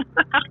too.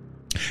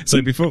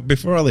 So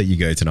before I let you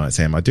go tonight,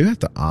 Sam, I do have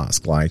to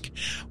ask, like,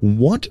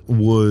 what's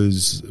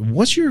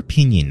your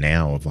opinion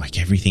now of like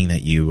everything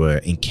that you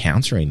were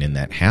encountering in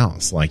that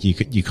house? Like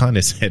you kind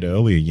of said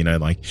earlier, you know,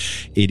 like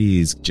it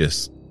is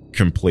just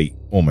complete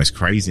almost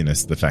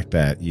craziness, the fact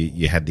that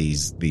you had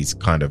these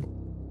kind of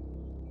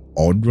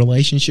odd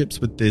relationships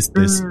with this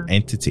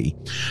entity.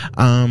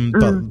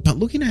 But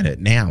looking at it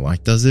now,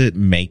 like, does it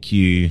make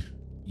you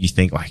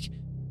think like,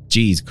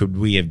 geez, could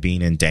we have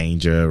been in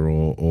danger,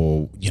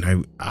 or you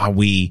know, are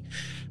we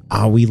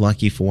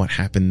lucky for what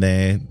happened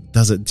there?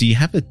 Do you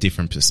have a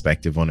different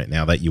perspective on it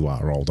now that you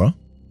are older?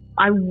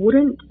 I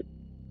wouldn't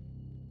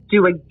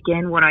do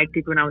again what I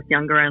did when I was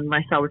younger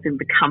unless I was in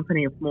the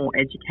company of more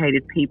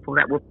educated people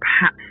that will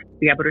perhaps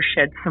be able to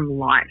shed some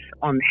light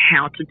on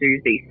how to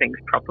do these things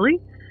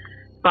properly.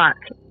 But,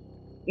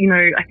 you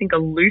know, I think a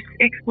loose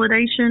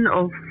explanation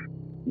of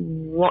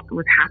what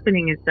was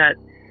happening is that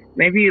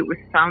maybe it was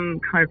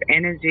some kind of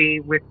energy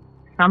with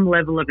some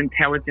level of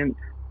intelligence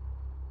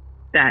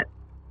that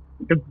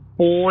the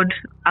board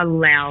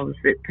allows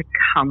it to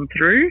come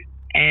through.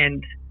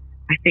 And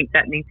I think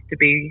that there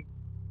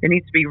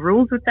needs to be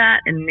rules with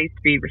that, and it needs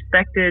to be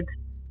respected.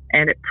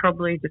 And it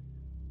probably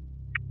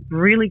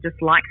really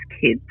just likes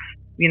kids,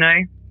 you know?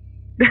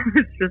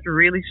 It's just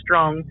really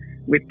strong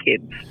with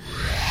kids.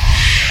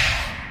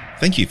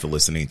 Thank you for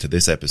listening to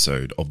this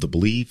episode of the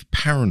Believe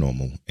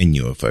Paranormal and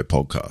UFO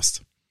podcast.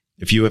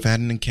 If you have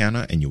had an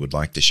encounter and you would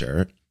like to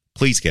share it,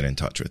 please get in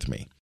touch with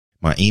me.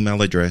 My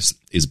email address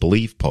is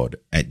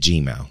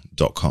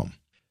believepod@gmail.com.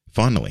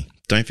 Finally,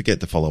 don't forget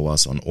to follow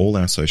us on all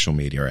our social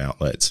media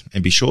outlets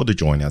and be sure to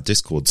join our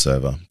Discord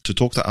server to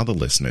talk to other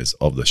listeners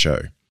of the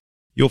show.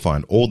 You'll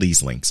find all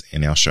these links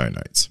in our show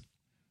notes.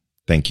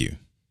 Thank you.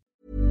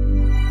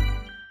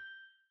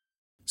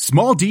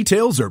 Small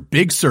details are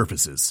big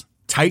surfaces.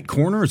 Tight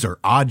corners are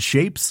odd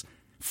shapes.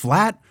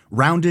 Flat,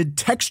 rounded,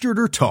 textured,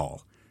 or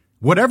tall.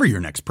 Whatever your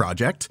next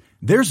project,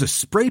 there's a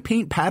spray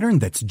paint pattern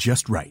that's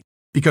just right.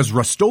 Because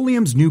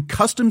Rust-Oleum's new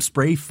Custom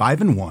Spray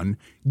 5-in-1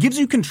 gives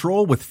you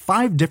control with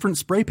 5 different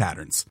spray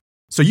patterns.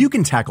 So you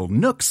can tackle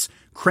nooks,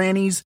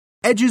 crannies,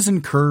 edges,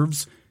 and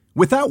curves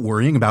without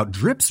worrying about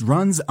drips,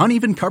 runs,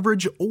 uneven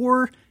coverage,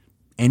 or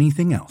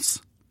anything else.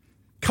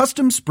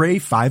 Custom Spray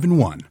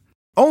 5-in-1.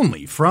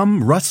 Only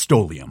from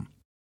Rust-Oleum.